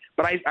game.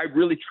 But I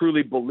really,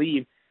 truly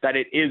believe that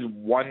it is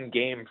one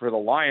game for the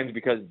Lions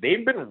because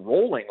they've been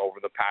rolling over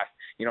the past,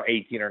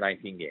 18 or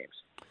 19 games.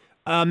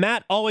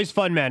 Matt, always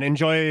fun, man.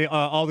 Enjoy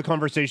all the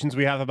conversations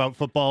we have about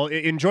football.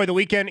 Enjoy the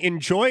weekend.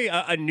 Enjoy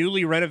a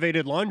newly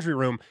renovated laundry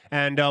room,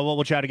 and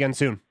we'll chat again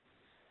soon.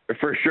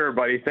 For sure,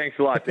 buddy. Thanks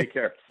a lot. Take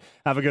care.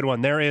 Have a good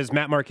one. There is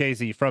Matt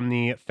Marchese from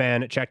the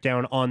Fan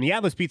Checkdown on the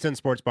Atlas Pizza and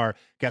Sports Bar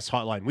guest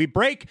hotline. We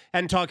break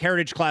and talk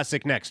Heritage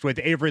Classic next with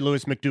Avery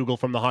Lewis McDougall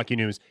from the Hockey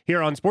News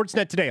here on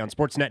Sportsnet today on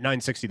Sportsnet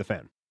 960 The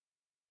Fan.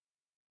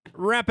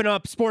 Wrapping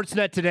up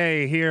Sportsnet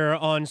today here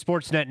on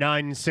Sportsnet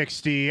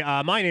 960.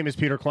 My name is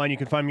Peter Klein. You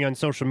can find me on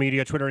social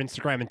media, Twitter,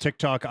 Instagram, and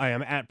TikTok. I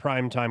am at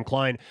Primetime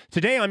Klein.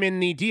 Today, I'm in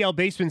the DL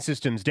Basement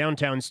Systems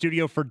downtown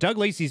studio for Doug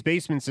Lacey's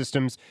Basement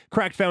Systems.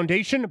 Cracked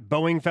foundation,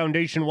 bowing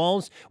foundation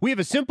walls. We have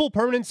a simple,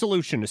 permanent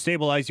solution to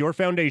stabilize your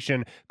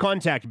foundation.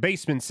 Contact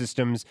Basement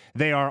Systems.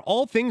 They are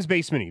all things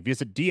basementy.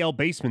 Visit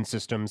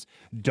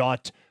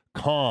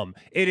dlbasementsystems.com.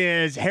 It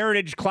is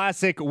Heritage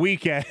Classic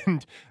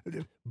weekend.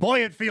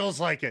 Boy, it feels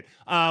like it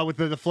with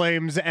the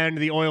Flames and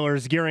the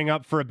Oilers gearing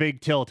up for a big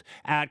tilt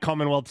at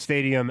Commonwealth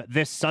Stadium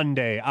this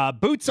Sunday.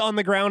 Boots on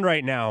the ground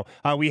right now.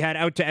 We head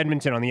out to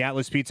Edmonton on the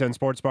Atlas Pizza and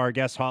Sports Bar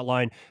guest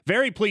hotline.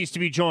 Very pleased to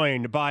be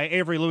joined by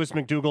Avery Lewis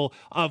McDougall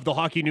of the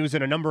Hockey News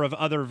and a number of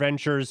other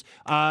ventures.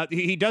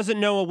 He doesn't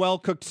know a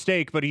well-cooked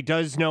steak, but he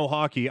does know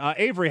hockey.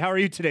 Avery, how are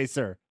you today,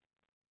 sir?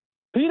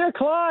 Peter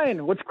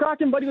Klein, what's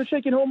cracking, buddy? What's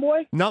shaking,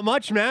 homeboy? Not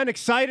much, man.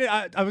 Excited.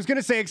 I was going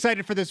to say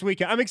excited for this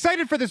weekend. I'm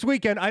excited for this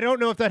weekend. I don't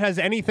know if that has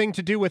anything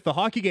to do with the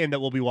hockey game that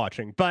we'll be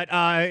watching, but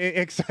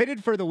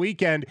excited for the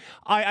weekend.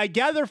 I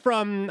gather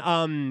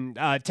from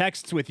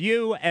texts with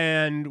you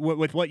and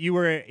with what you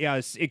were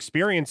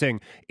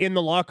experiencing in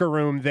the locker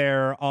room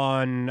there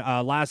on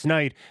last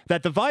night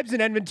that the vibes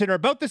in Edmonton are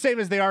about the same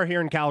as they are here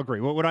in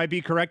Calgary. Would I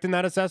be correct in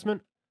that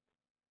assessment?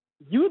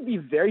 You would be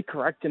very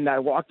correct in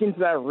that. Walking into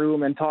that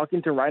room and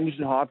talking to Ryan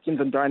Nugent-Hopkins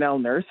and Darnell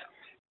Nurse,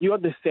 you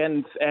have the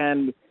sense,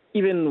 and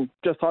even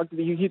just talking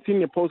to you seeing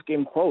the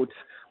post-game quotes,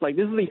 like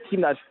this is a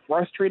team that's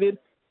frustrated.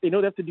 They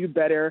know they have to do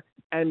better,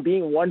 and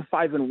being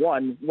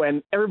 1-5-1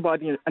 when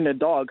everybody and the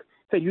dog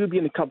said you would be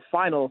in the Cup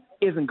final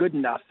isn't good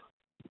enough.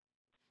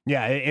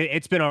 Yeah,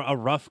 it's been a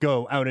rough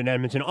go out in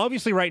Edmonton.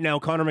 Obviously, right now,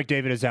 Connor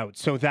McDavid is out,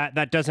 so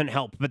that doesn't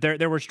help. But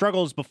there were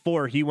struggles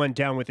before he went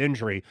down with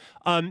injury.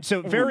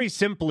 So very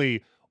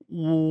simply,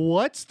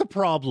 what's the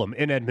problem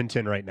in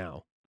Edmonton right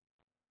now?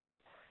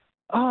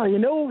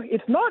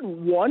 It's not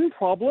one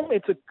problem.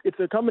 It's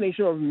a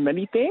combination of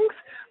many things.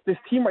 This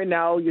team right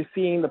now, you're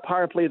seeing the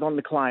power play is on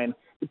decline.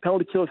 The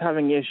penalty kill is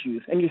having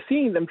issues. And you're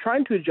seeing them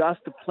trying to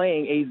adjust to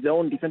playing a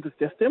zone defensive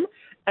system,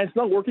 and it's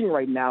not working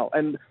right now.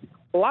 And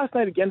last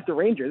night against the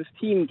Rangers, this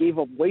team gave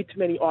up way too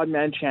many odd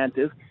man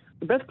chances.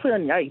 The best player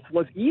on the ice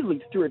was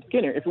easily Stuart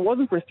Skinner. If it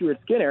wasn't for Stuart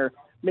Skinner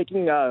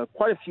making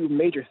quite a few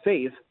major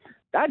saves,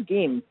 that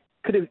game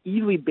could have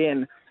easily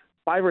been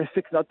 5 or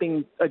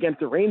 6-0 against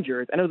the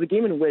Rangers. And it was a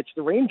game in which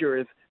the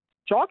Rangers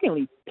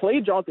shockingly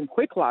played Jonathan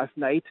Quick last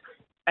night,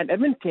 and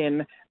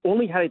Edmonton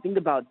only had, I think,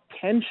 about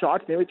 10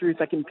 shots maybe through the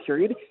second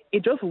period.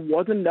 It just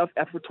wasn't enough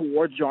effort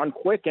towards John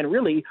Quick. And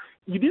really,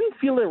 you didn't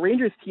feel the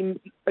Rangers team,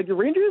 like the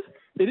Rangers,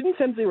 they didn't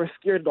sense they were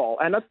scared at all.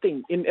 And that's the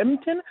thing. In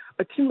Edmonton,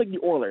 a team like the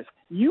Oilers,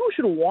 you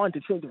should want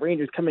a team like the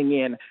Rangers coming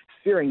in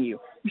fearing you.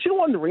 You should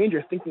want the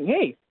Rangers thinking,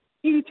 hey,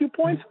 82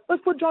 points,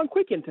 let's put John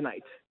Quick in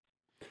tonight.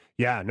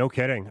 Yeah, no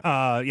kidding.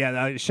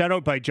 Shout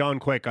out by John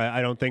Quick.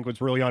 I don't think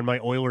was really on my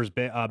Oilers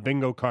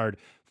bingo card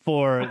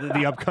for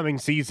the upcoming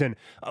season.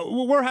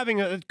 We're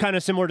having a kind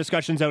of similar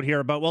discussions out here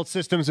about, well,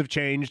 systems have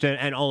changed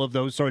and all of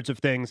those sorts of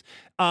things.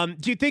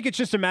 Do you think it's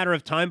just a matter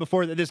of time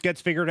before this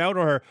gets figured out,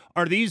 or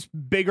are these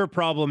bigger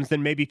problems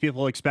than maybe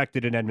people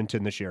expected in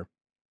Edmonton this year?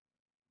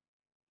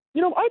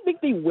 I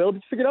think they will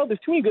be figured out. There's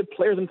too many good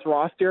players in this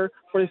roster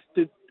for this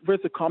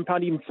to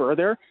compound even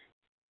further.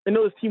 I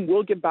know this team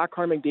will get back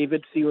Connor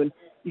McDavid soon.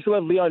 You still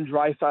have Leon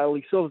Draisaitl.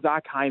 You still have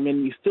Zach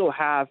Hyman. You still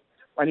have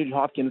Nugent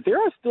Hopkins. There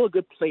are still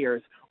good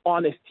players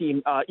on this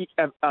team.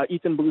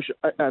 Ethan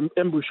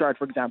Bouchard,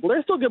 for example. There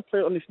are still good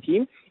players on this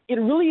team. It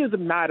really is a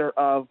matter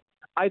of,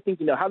 I think,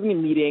 having a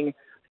meeting,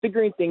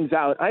 figuring things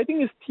out. I think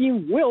this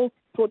team will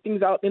sort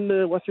things out in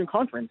the Western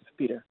Conference,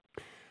 Peter.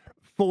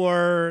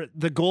 For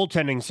the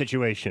goaltending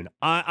situation,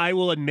 I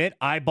will admit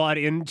I bought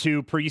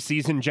into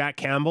preseason Jack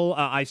Campbell.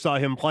 I saw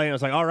him play, and I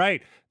was like, all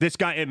right, this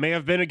guy, it may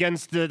have been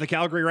against the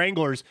Calgary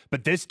Wranglers,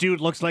 but this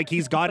dude looks like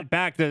he's got it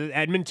back. The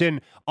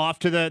Edmonton off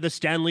to the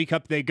Stanley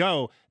Cup they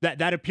go.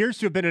 That appears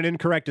to have been an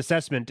incorrect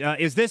assessment.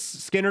 Is this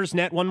Skinner's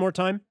net one more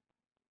time?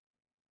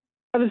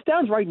 As it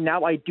stands right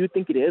now, I do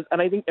think it is,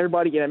 and I think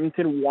everybody in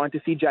Edmonton want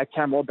to see Jack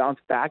Campbell bounce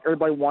back.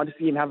 Everybody want to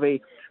see him have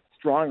a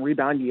strong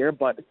rebound year,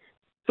 but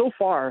so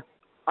far,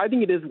 I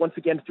think it is once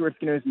again Stuart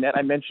Skinner's net.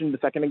 I mentioned a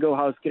second ago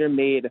how Skinner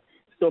made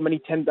so many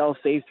 10-bell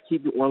saves to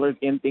keep the Oilers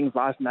in things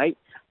last night.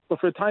 But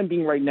for the time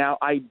being right now,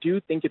 I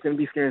do think it's going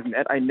to be Skinner's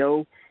net. I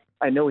know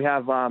we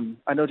have I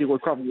know Jay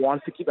Woodcroft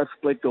wants to keep that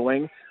split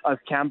going of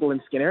Campbell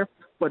and Skinner,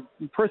 but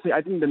personally,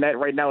 I think the net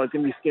right now is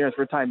going to be Skinner's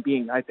for the time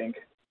being, I think.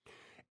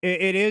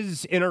 It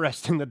is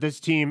interesting that this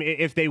team,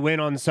 if they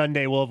win on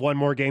Sunday, will have won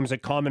more games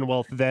at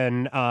Commonwealth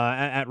than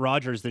at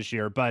Rogers this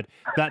year. But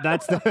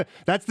that's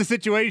the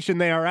situation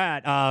they are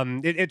at.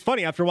 It's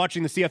funny, after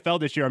watching the CFL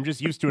this year, I'm just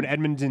used to an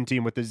Edmonton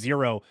team with a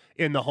 0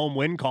 in the home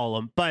win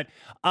column. But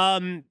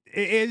when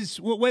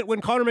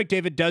Connor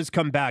McDavid does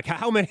come back,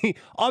 how many?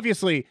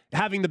 Obviously,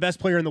 having the best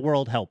player in the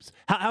world helps.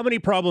 How many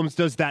problems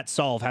does that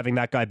solve? Having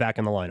that guy back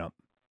in the lineup?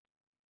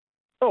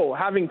 Oh,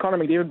 having Connor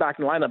McDavid back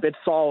in the lineup, it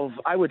solves,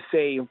 I would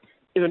say.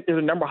 Is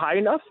a number high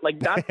enough?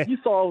 Like that, he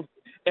solves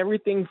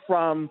everything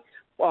from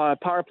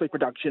power play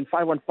production,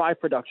 5-on-5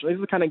 production. He's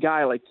the kind of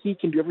guy, like, he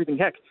can do everything.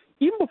 Heck,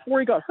 even before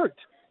he got hurt,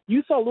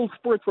 you saw little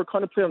spurts where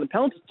Connor played on the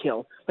penalty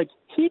kill. Like,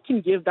 he can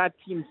give that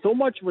team so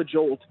much of a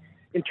jolt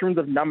in terms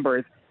of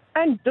numbers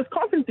and just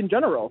confidence in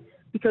general,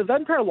 because that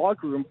entire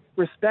locker room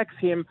respects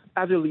him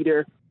as a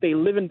leader. They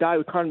live and die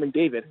with Connor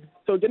McDavid.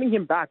 So getting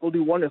him back will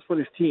do wonders for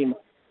this team,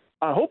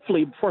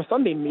 hopefully before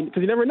Sunday, because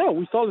you never know.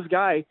 We saw this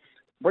guy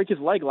break his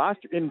leg last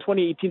year in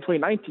 2018,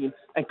 2019,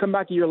 and come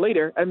back a year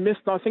later and miss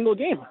not a single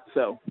game.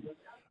 So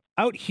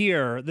out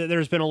here,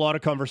 there's been a lot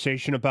of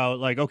conversation about,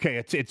 like, okay,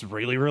 it's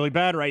really, really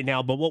bad right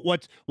now, but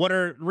what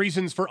are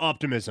reasons for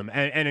optimism?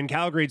 And in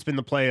Calgary, it's been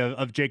the play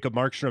of Jacob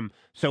Markstrom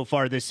so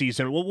far this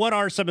season. Well, what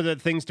are some of the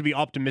things to be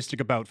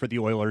optimistic about for the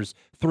Oilers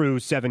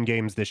through 7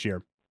 games this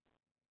year?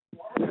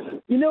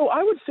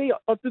 I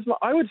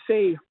would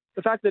say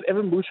the fact that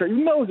Evan Bouchard,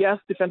 even though, yes,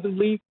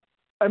 defensively,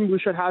 Evan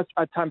Bouchard has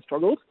at times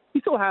struggled, he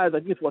still has, I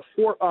think it's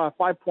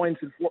 5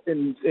 points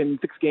in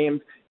 6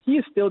 games. He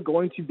is still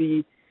going to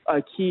be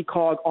a key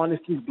cog on this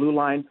team's blue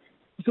line.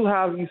 You still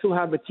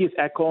have Mattias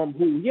Ekholm,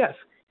 who, yes,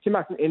 came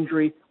back from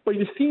injury, but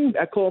you're seeing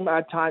Ekholm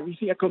at times. You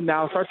see Ekholm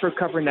now start to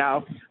recover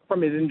now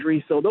from his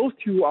injury. So those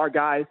two are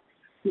guys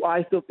who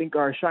I still think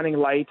are shining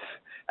lights.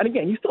 And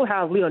again, you still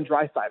have Leon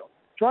Draisaitl.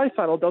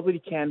 Draisaitl does what he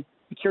can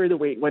to carry the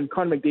weight when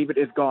Connor McDavid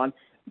is gone,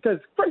 because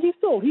he's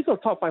still a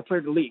top 5 player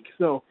in the league.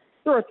 So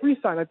there are 3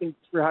 signs I think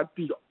for have to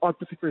be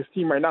optimistic for his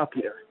team right now,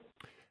 Peter.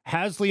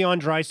 Has Leon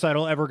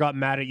Draisaitl ever got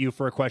mad at you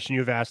for a question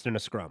you've asked in a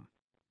scrum?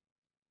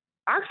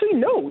 Actually,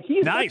 no.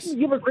 Nice. He said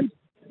you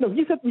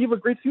have a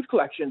great suit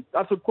collection.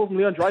 That's a quote from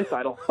Leon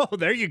Draisaitl. Oh,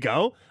 there you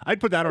go. I'd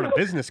put that on a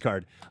business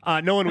card.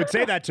 No one would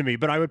say that to me,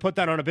 but I would put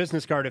that on a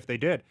business card if they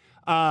did.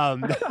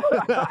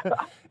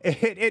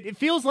 It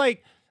feels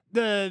like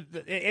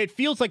it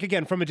feels like,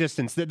 again, from a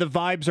distance, the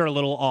vibes are a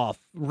little off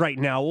right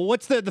now.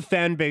 What's the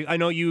fan base? I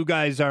know you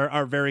guys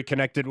are very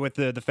connected with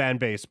the fan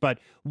base, but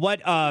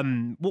what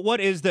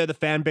is the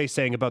fan base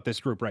saying about this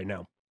group right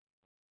now?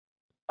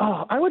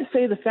 I would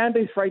say the fan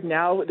base right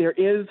now, there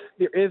is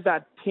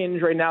that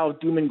tinge right now of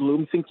doom and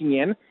gloom sinking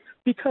in,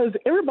 because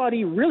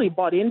everybody really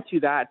bought into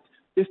that.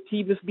 This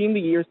team, this being the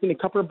year, it's been a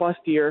couple of bust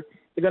year,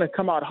 they're going to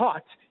come out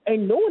hot.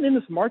 And no one in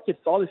this market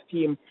saw this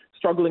team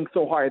struggling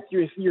so hard.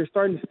 You're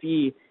starting to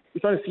see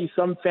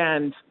some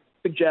fans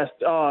suggest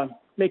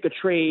make a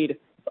trade,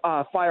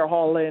 fire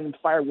Holland,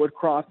 fire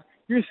Woodcroft.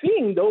 You're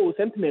seeing those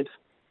sentiments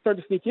start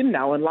to sneak in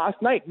now. And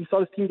last night, we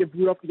saw this team get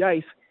booed off the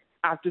ice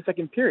after the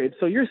second period.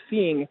 So you're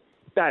seeing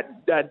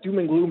that doom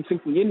and gloom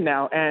sinking in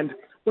now. And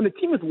when the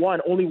team has won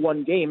only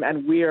 1 game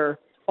and we're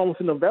almost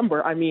in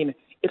November, I mean,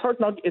 it's hard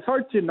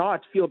to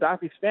not feel bad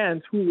for these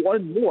fans who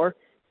wanted more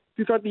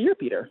to start the year,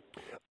 Peter.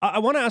 I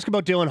want to ask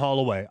about Dylan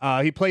Holloway.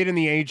 He played in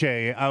the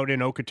AJ out in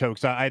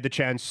Okotoks. I had the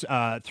chance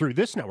through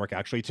this network,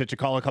 actually, to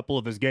call a couple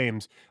of his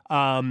games.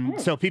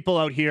 So people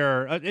out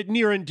here,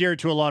 near and dear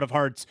to a lot of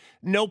hearts,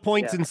 no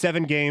points in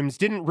 7 games.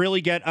 Didn't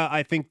really get,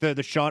 I think,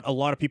 the shot a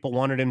lot of people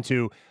wanted him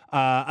to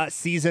a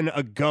season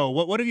ago.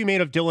 What have you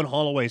made of Dylan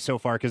Holloway so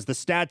far? Because the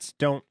stats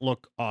don't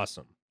look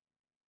awesome.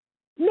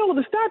 No,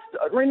 the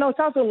stats right now,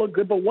 stats don't look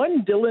good, but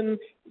when Dylan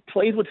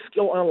plays with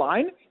skill on the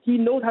line, he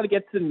knows how to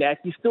get to the net.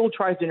 He still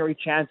tries to generate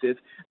chances.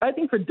 I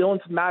think for Dylan,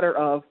 it's a matter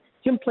of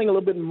him playing a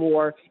little bit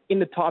more in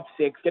the top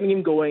 6, getting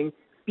him going,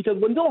 because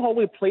when Dylan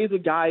Holloway plays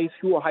with guys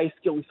who are high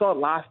skill, we saw it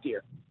last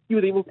year, he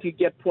was able to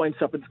get points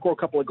up and score a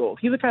couple of goals.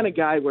 He's the kind of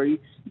guy where you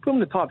put him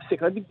in the top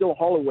 6. I think Dylan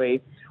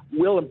Holloway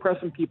will impress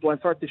some people and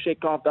start to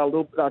shake off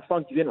that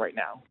funk he's in right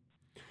now.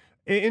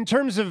 In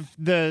terms of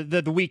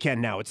the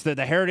weekend now, it's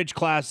the Heritage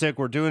Classic.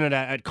 We're doing it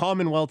at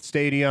Commonwealth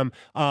Stadium.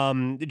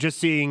 Just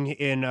seeing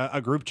in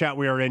a group chat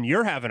we are in,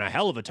 you're having a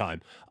hell of a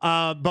time.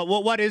 But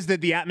what is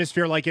the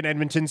atmosphere like in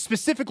Edmonton,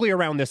 specifically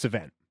around this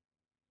event?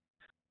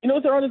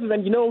 It's around this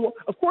event.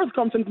 Of course,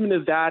 common sentiment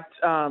is that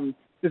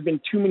there's been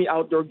too many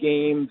outdoor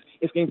games.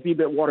 It's going to be a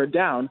bit watered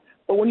down.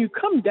 But when you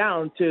come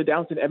down to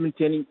downtown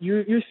Edmonton,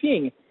 you're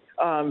seeing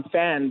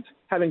fans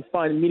having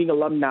fun, meeting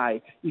alumni.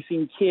 You've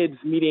seen kids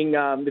meeting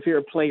the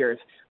favorite players.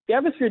 The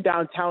atmosphere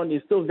downtown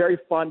is still very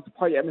fun. It's a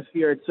party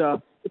atmosphere. It's a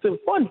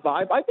fun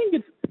vibe. I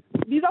think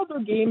these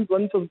outdoor games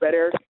run themselves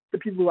better for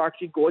people who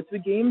actually go to the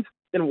games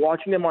than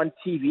watching them on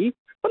TV.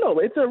 But no,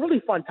 it's a really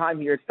fun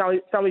time here. It's a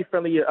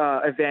family-friendly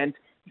event.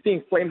 You're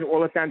seeing Flames and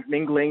Oilers fans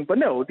mingling. But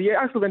no, the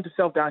actual event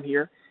itself down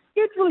here,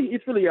 it's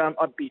really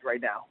upbeat right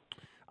now.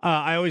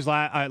 I always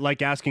I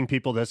like asking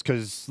people this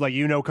because,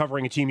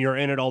 covering a team, you're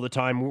in it all the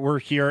time. We're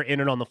here in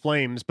it on the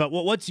Flames. But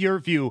what's your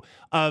view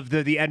of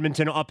the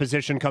Edmonton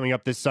opposition coming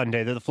up this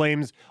Sunday? The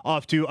Flames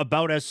off to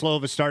about as slow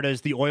of a start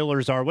as the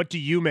Oilers are. What do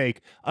you make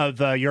of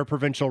your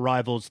provincial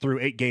rivals through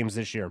 8 games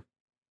this year?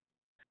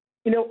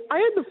 I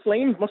had the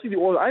Flames, mostly the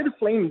Oilers. I had the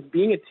Flames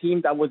being a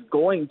team that was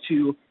going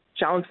to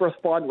challenge for a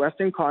spot in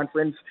Western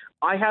Conference.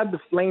 I had the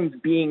Flames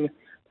being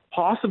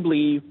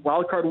possibly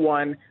wildcard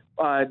 1,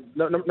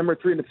 number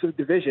 3 in the Pacific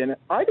Division.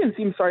 I didn't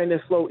see him starting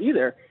this slow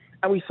either.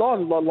 And we saw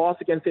the loss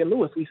against St.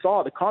 Louis. We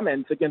saw the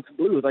comments against the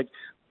Blues.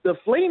 The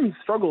Flames'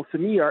 struggles to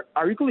me are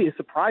equally as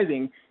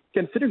surprising,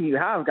 considering you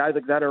have guys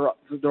like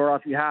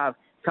Zadorov, you have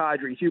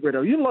Kadri,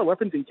 Huberdeau, you have a lot of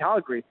weapons in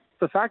Calgary.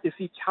 The fact to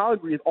see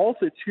Calgary is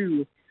also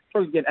too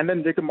struggling again, and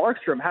then Jacob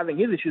Markstrom having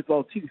his issues as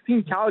well too.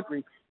 Seeing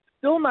Calgary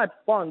still in that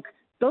funk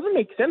doesn't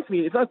make sense to me.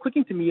 It's not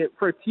clicking to me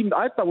for a team that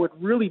I thought would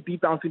really be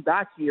bouncing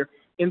back here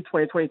in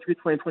 2023,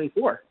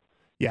 2024.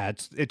 Yeah,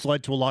 it's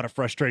led to a lot of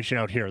frustration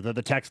out here. The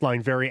text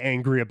line very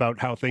angry about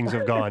how things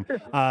have gone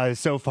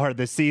so far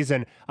this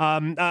season.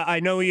 I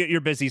know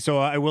you're busy, so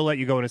I will let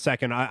you go in a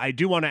second. I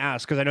do want to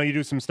ask, because I know you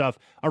do some stuff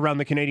around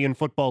the Canadian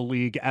Football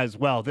League as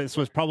well. This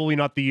was probably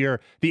not the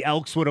year the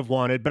Elks would have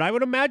wanted, but I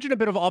would imagine a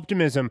bit of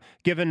optimism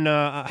given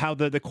how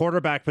the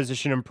quarterback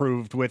position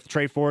improved with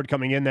Trey Ford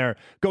coming in there.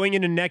 Going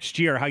into next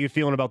year, how you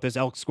feeling about this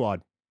Elks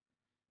squad?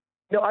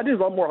 I just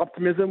want more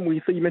optimism.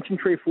 You mentioned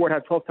Trey Ford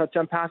had 12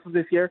 touchdown passes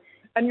this year.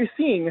 And you're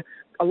seeing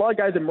a lot of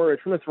guys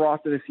emerge from this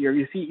roster this year.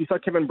 You saw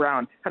Kevin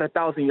Brown had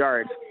 1,000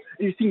 yards.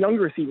 You're seeing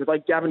younger receivers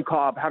like Gavin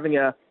Cobb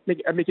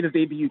making his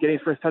debut, getting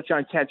his first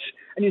touchdown catch.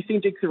 And you're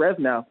seeing Jake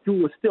Ceresna,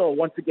 who was still,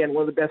 once again,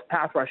 one of the best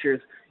pass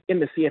rushers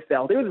in the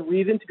CFL. There was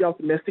reason to be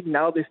optimistic.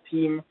 Now this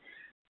team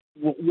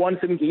won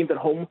 7 games at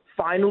home,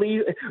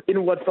 finally,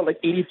 in what felt like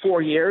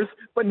 84 years.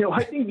 But no,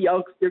 I think the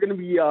Elks, they're going to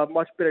be a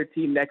much better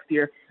team next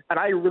year. And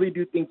I really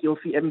do think you'll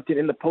see Edmonton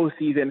in the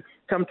postseason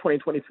come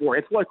 2024.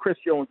 It's what Chris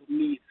Jones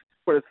needs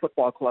for this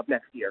football club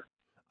next year.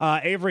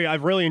 Avery,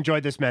 I've really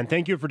enjoyed this, man.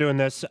 Thank you for doing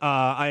this.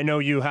 I know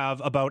you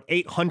have about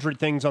 800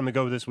 things on the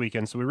go this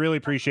weekend, so we really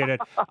appreciate it.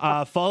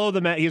 Follow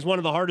the man. He's one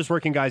of the hardest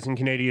working guys in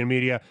Canadian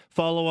media.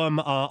 Follow him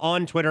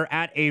on Twitter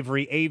at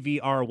Avery,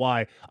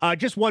 AVRY.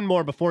 Just one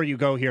more before you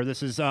go here.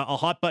 This is a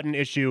hot button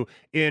issue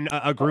in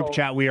a group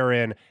chat we are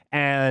in,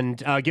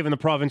 and given the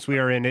province we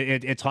are in,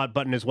 it's hot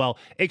button as well.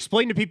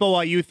 Explain to people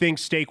why you think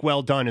steak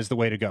well done is the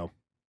way to go.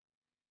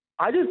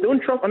 I just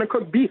don't trust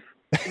undercooked beef.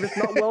 If it's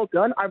not well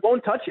done, I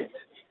won't touch it.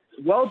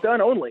 Well done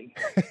only.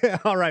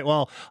 All right.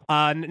 Well,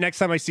 next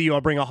time I see you,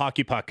 I'll bring a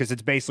hockey puck because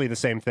it's basically the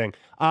same thing.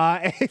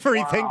 Avery,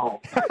 wow.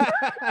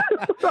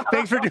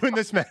 Thanks for doing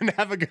this, man.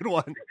 Have a good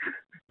one.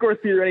 Of course,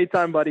 Peter.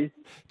 Anytime, buddy.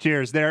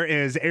 Cheers. There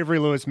is Avery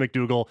Lewis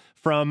McDougall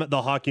from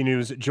the Hockey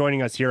News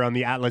joining us here on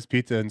the Atlas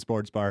Pizza and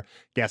Sports Bar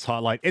guest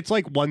hotline. It's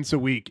like once a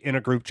week in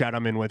a group chat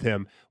I'm in with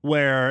him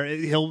where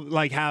he'll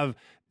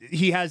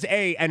he has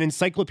an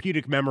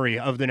encyclopedic memory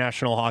of the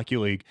National Hockey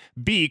League.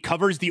 B,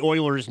 covers the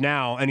Oilers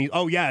now, and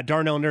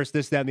Darnell Nurse,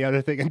 this, that, and the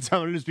other thing, and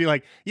someone will just be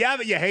like, yeah,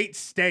 but you hate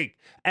steak,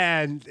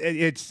 and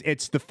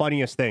it's the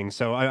funniest thing.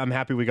 So I'm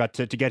happy we got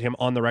to get him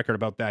on the record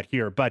about that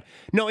here. But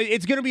no,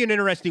 it's going to be an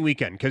interesting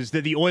weekend because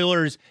the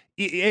Oilers,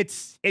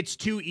 it's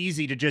too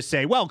easy to just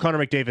say, well,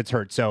 Connor McDavid's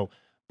hurt, so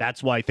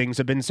That's why things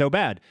have been so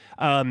bad.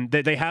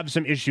 They have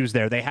some issues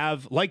there. They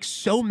have, like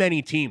so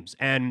many teams,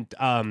 and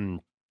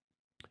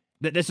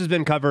this has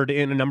been covered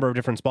in a number of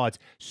different spots.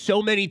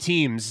 So many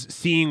teams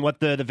seeing what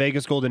the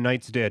Vegas Golden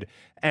Knights did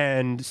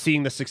and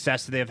seeing the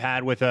success that they've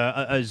had with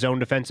a zone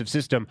defensive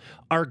system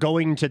are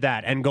going to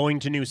that and going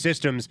to new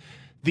systems.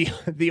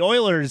 The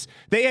Oilers,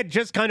 they had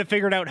just kind of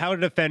figured out how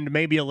to defend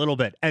maybe a little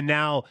bit. And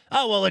now,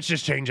 let's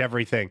just change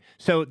everything.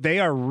 So they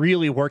are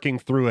really working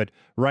through it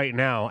right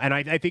now. And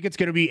I think it's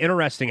going to be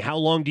interesting. How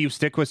long do you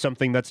stick with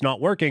something that's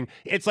not working?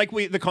 It's like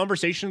the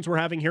conversations we're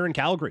having here in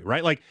Calgary,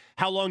 right? Like,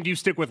 how long do you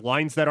stick with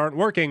lines that aren't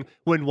working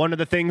when one of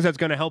the things that's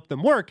going to help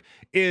them work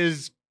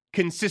is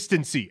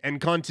consistency and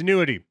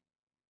continuity?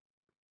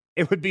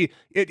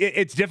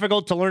 It's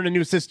difficult to learn a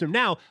new system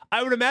now.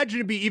 I would imagine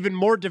it'd be even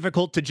more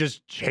difficult to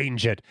just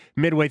change it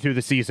midway through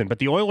the season. But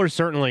the Oilers,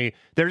 certainly,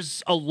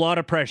 there's a lot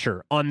of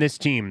pressure on this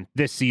team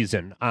this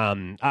season.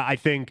 I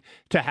think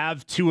to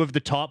have two of the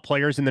top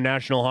players in the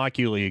National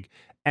Hockey League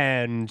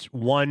and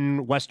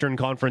one Western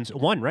Conference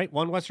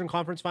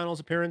Finals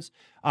appearance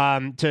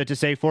to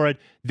say for it,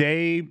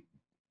 they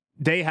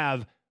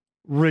have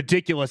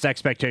ridiculous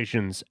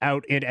expectations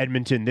out in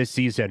Edmonton this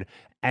season,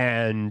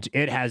 and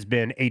it has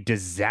been a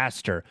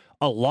disaster.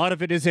 A lot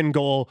of it is in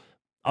goal,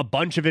 a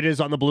bunch of it is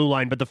on the blue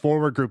line, but the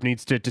forward group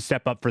needs to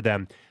step up for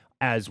them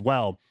as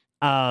well.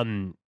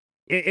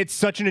 It's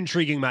such an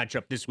intriguing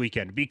matchup this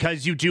weekend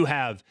because you do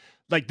have,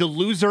 like, the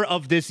loser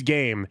of this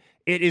game.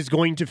 It is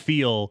going to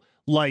feel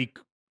like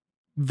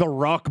the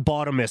rock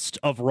bottomest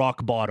of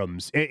rock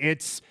bottoms.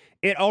 It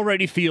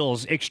already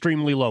feels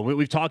extremely low.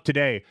 We've talked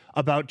today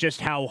about just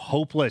how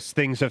hopeless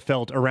things have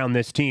felt around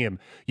this team.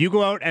 You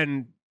go out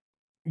and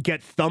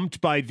get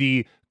thumped by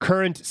the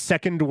current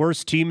second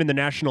worst team in the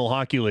National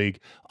Hockey League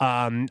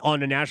on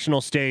a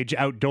national stage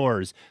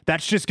outdoors.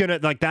 That's just gonna,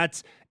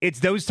 it's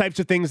those types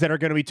of things that are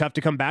gonna be tough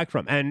to come back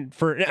from. And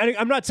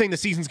I'm not saying the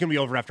season's gonna be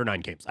over after 9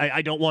 games.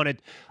 I don't want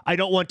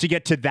to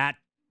get to that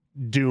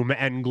doom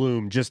and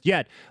gloom just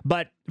yet.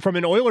 But from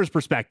an Oilers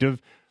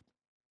perspective,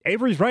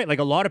 Avery's right. Like,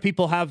 a lot of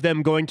people have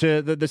them going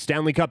to the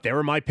Stanley Cup. They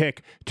were my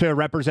pick to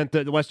represent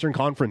the Western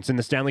Conference in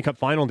the Stanley Cup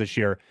final this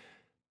year.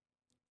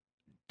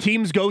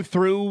 Teams go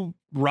through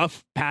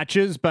rough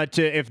patches, but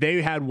if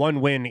they had one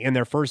win in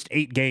their first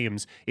 8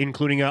 games,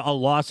 including a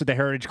loss at the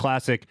Heritage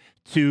Classic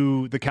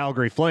to the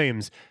Calgary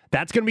Flames,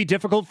 that's going to be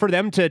difficult for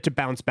them to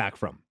bounce back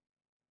from.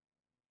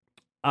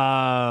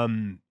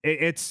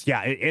 It's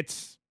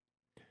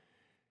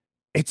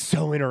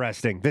so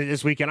interesting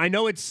this weekend. I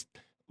know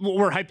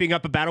we're hyping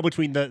up a battle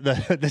between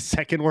the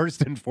second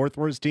worst and fourth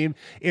worst team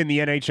in the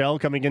NHL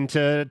coming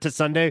into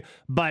Sunday,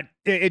 but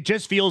it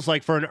just feels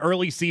like for an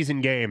early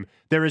season game,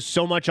 there is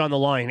so much on the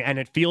line, and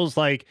it feels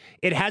like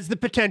it has the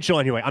potential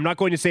anyway. I'm not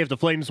going to say if the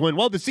Flames win,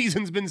 well, the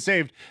season's been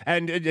saved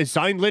and it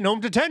signed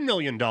Lindholm to $10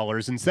 million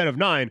instead of $9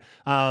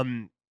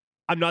 million.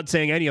 I'm not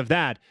saying any of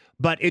that,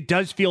 but it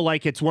does feel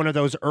like it's one of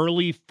those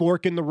early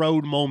fork in the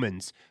road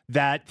moments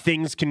that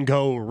things can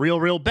go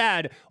real, real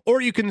bad, or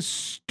you can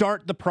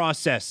start the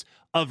process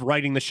of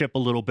righting the ship a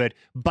little bit.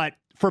 But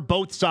for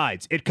both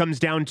sides, it comes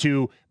down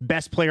to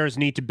best players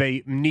need to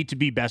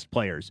be best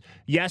players.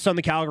 Yes, on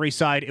the Calgary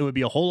side, it would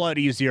be a whole lot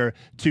easier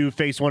to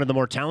face one of the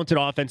more talented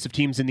offensive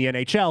teams in the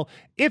NHL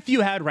if you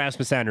had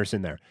Rasmus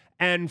Andersson there.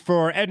 And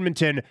for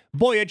Edmonton,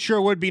 boy, it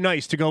sure would be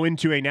nice to go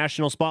into a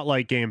national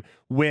spotlight game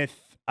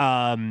with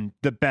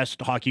the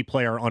best hockey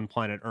player on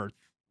planet Earth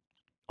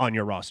on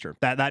your roster.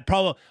 That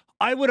probably,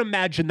 I would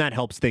imagine that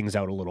helps things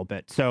out a little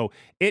bit. So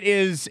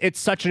it's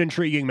such an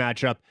intriguing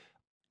matchup.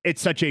 It's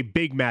such a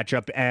big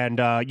matchup, and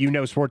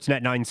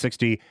Sportsnet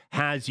 960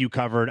 has you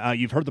covered.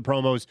 You've heard the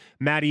promos.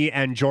 Maddie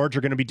and George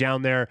are going to be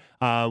down there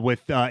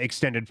with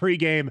extended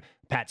pregame.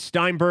 Pat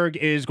Steinberg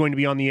is going to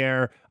be on the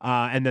air,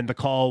 and then the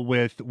call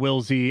with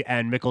Wilsey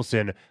and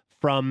Mickelson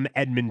from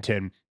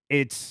Edmonton.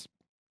 It's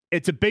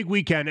a big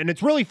weekend, and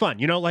it's really fun.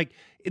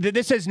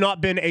 This has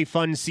not been a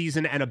fun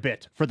season and a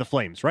bit for the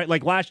Flames, right?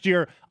 Like last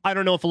year, I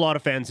don't know if a lot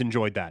of fans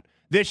enjoyed that.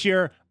 This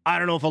year, I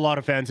don't know if a lot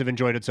of fans have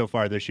enjoyed it so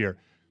far this year.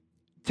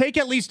 Take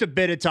at least a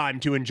bit of time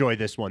to enjoy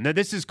this one. Now,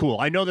 this is cool.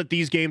 I know that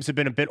these games have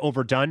been a bit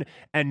overdone,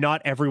 and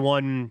not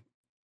everyone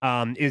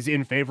is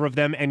in favor of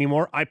them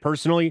anymore. I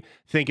personally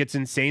think it's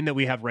insane that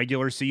we have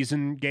regular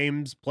season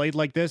games played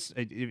like this.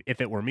 If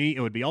it were me,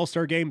 it would be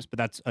all-star games, but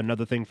that's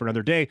another thing for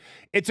another day.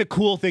 It's a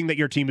cool thing that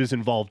your team is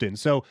involved in.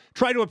 So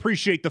try to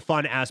appreciate the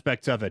fun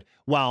aspects of it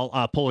while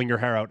pulling your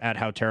hair out at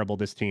how terrible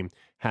this team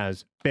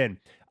has been.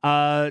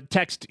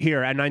 Text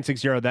here at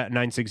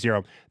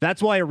 960.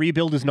 That's why a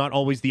rebuild is not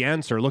always the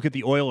answer. Look at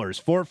the Oilers.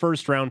 4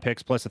 first-round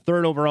picks plus a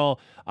 3rd overall,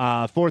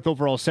 4th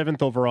overall,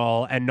 7th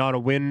overall, and not a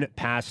win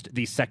past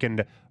the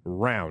 2nd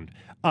round.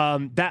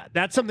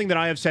 That's something that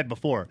I have said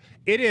before.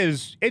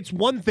 It's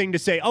one thing to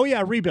say, oh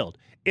yeah, rebuild.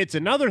 It's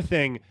another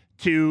thing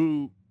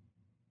to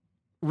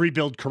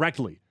rebuild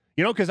correctly.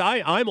 Because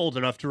I'm old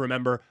enough to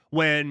remember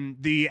when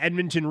the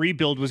Edmonton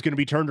rebuild was going to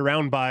be turned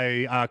around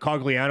by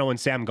Cogliano and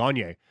Sam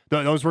Gagner.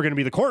 Those were going to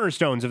be the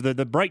cornerstones of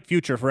the bright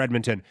future for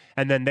Edmonton.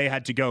 And then they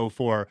had to go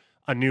for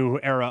a new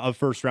era of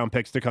first-round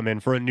picks to come in,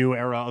 for a new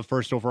era of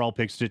first overall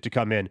picks to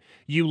come in.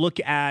 You look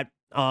at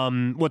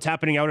what's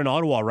happening out in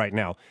Ottawa right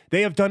now.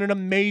 They have done an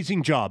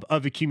amazing job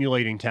of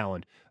accumulating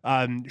talent.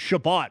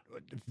 Shabbat,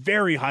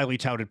 very highly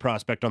touted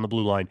prospect on the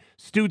blue line.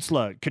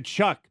 Stützle,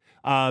 Tkachuk,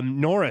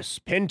 Norris,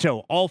 Pinto,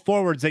 all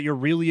forwards that you're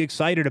really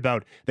excited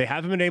about. They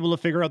haven't been able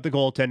to figure out the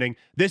goaltending.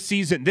 This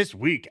season, this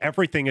week,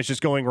 everything is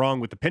just going wrong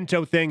with the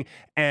Pinto thing,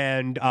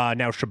 and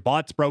now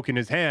Shabbat's broken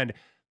his hand.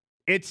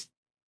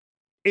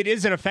 It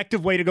is an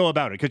effective way to go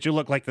about it, because you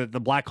look like the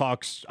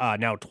Blackhawks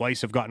now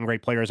twice have gotten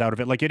great players out of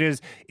it. Like it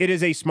is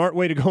a smart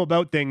way to go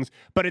about things,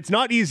 but it's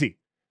not easy.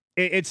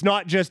 It's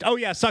not just, oh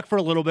yeah, suck for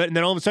a little bit, and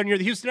then all of a sudden you're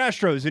the Houston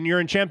Astros and you're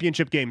in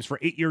championship games for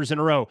 8 years in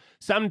a row.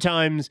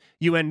 Sometimes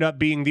you end up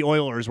being the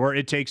Oilers, where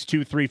it takes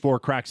 2, 3, 4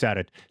 cracks at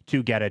it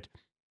to get it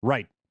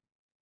right.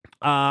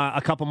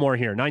 A couple more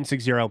here.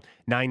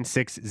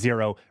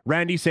 960-960.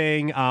 Randy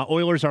saying,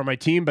 Oilers are my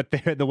team, but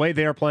the way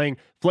they are playing,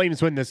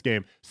 Flames win this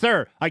game.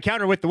 Sir, I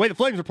counter with the way the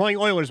Flames are playing,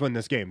 Oilers win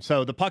this game.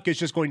 So the puck is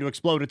just going to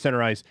explode at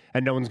center ice,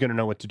 and no one's going to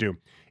know what to do.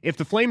 If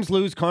the Flames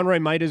lose, Conroy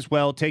might as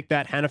well take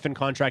that Hanifin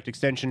contract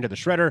extension to the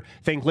shredder,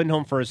 thank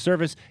Lindholm for his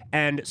service,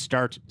 and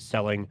start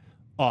selling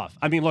off.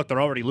 I mean, look,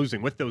 they're already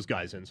losing with those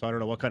guys in, so I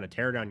don't know what kind of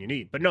teardown you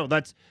need. But no,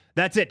 that's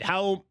it.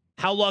 How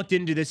locked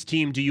into this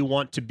team do you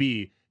want to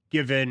be,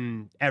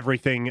 given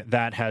everything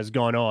that has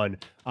gone on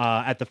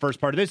at the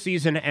first part of this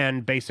season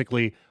and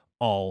basically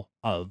all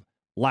of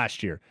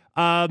last year?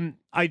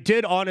 I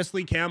did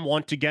honestly, Cam,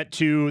 want to get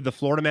to the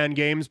Florida Man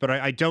games, but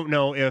I don't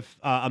know if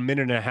a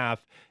minute and a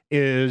half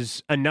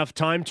is enough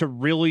time to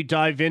really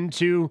dive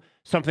into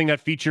something that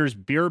features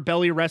beer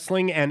belly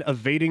wrestling and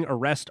evading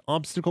arrest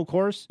obstacle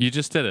course. You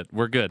just did it.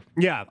 We're good.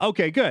 Yeah.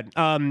 Okay, good.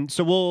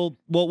 So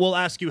we'll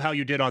ask you how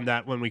you did on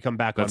that when we come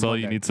back. That's on all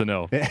Monday. you need to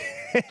know.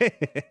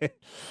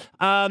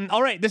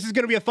 All right. This is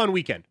going to be a fun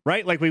weekend,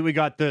 right? Like we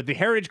got the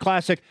Heritage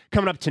Classic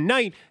coming up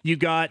tonight. You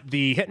got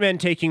the Hitmen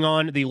taking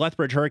on the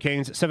Lethbridge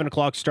Hurricanes,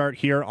 7:00 start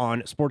here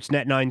on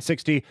Sportsnet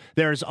 960.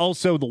 There's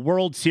also the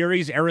World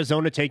Series,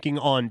 Arizona taking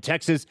on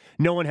Texas.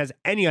 No one has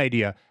any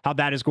idea how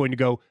that is going to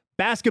go.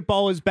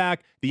 Basketball is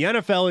back. The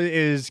NFL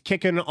is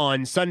kicking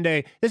on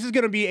Sunday. This is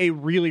going to be a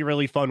really,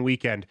 really fun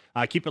weekend.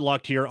 Keep it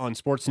locked here on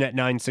Sportsnet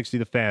 960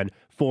 The Fan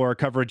for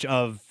coverage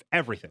of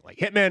everything. Like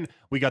Hitman,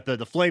 we got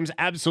the Flames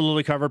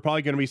absolutely covered.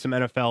 Probably going to be some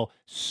NFL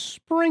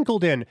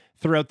sprinkled in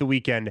throughout the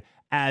weekend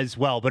as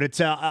well. But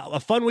it's a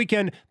fun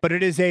weekend, but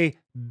it is a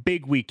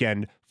big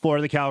weekend for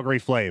the Calgary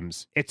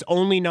Flames. It's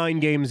only 9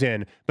 games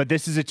in, but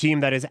this is a team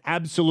that is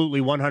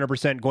absolutely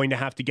 100% going to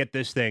have to get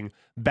this thing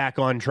back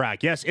on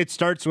track. Yes, it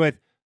starts with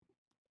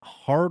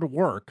hard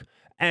work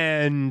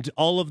and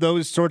all of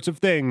those sorts of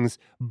things,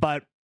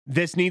 but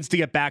this needs to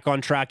get back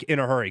on track in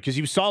a hurry, because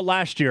you saw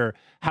last year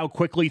how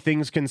quickly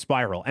things can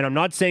spiral. And I'm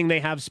not saying they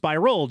have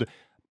spiraled.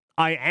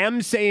 I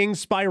am saying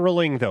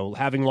spiraling, though,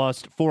 having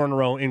lost 4 in a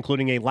row,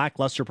 including a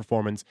lackluster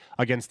performance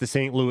against the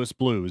St. Louis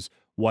Blues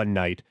one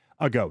night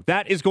ago.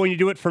 That is going to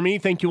do it for me.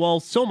 Thank you all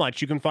so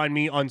much. You can find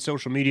me on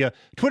social media,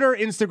 Twitter,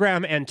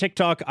 Instagram, and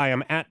TikTok. I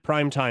am at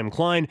Primetime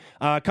Klein.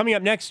 Coming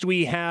up next,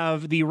 we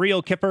have the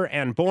Real Kipper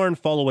and Bourne.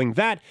 Following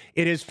that,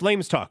 it is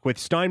Flames Talk with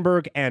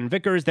Steinberg and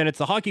Vickers. Then it's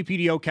the Hockey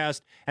PDO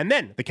cast, and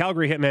then the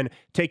Calgary Hitmen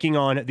taking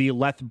on the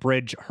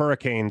Lethbridge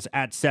Hurricanes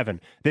at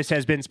 7. This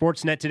has been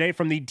Sportsnet Today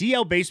from the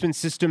DL Basement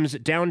Systems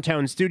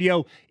downtown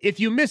studio. If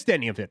you missed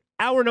any of it,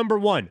 hour number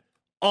 1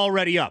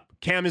 already up.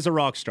 Cam is a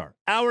rock star.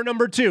 Hour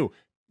number 2,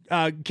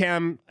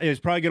 Cam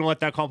is probably going to let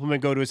that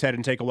compliment go to his head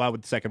and take a while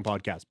with the second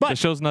podcast. But the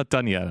show's not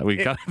done yet. We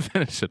got to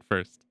finish it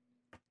first,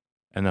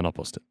 and then I'll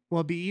post it. Well,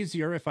 it'd be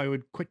easier if I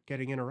would quit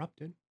getting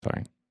interrupted.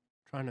 Sorry.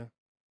 Trying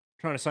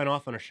to sign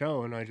off on a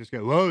show, and I just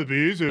go, well, it'd be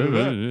easier.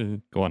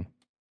 Go on.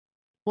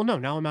 Well, no,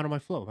 now I'm out of my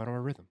flow, out of my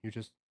rhythm. You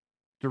just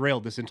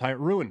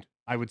ruined,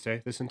 I would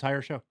say, this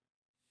entire show.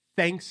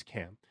 Thanks,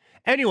 Cam.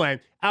 Anyway,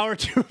 hour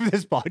 2 of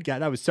this podcast,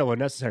 that was so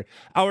unnecessary.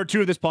 Hour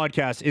 2 of this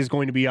podcast is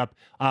going to be up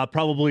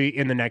probably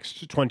in the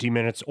next 20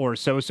 minutes or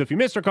so. So if you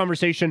missed our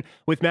conversation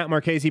with Matt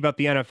Marchese about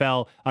the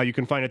NFL, you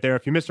can find it there.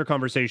 If you missed our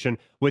conversation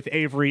with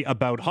Avery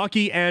about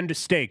hockey and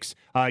stakes,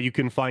 you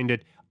can find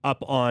it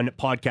up on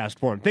podcast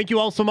form. Thank you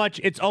all so much.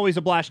 It's always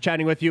a blast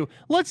chatting with you.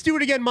 Let's do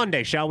it again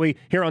Monday, shall we?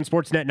 Here on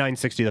Sportsnet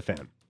 960 The Fan.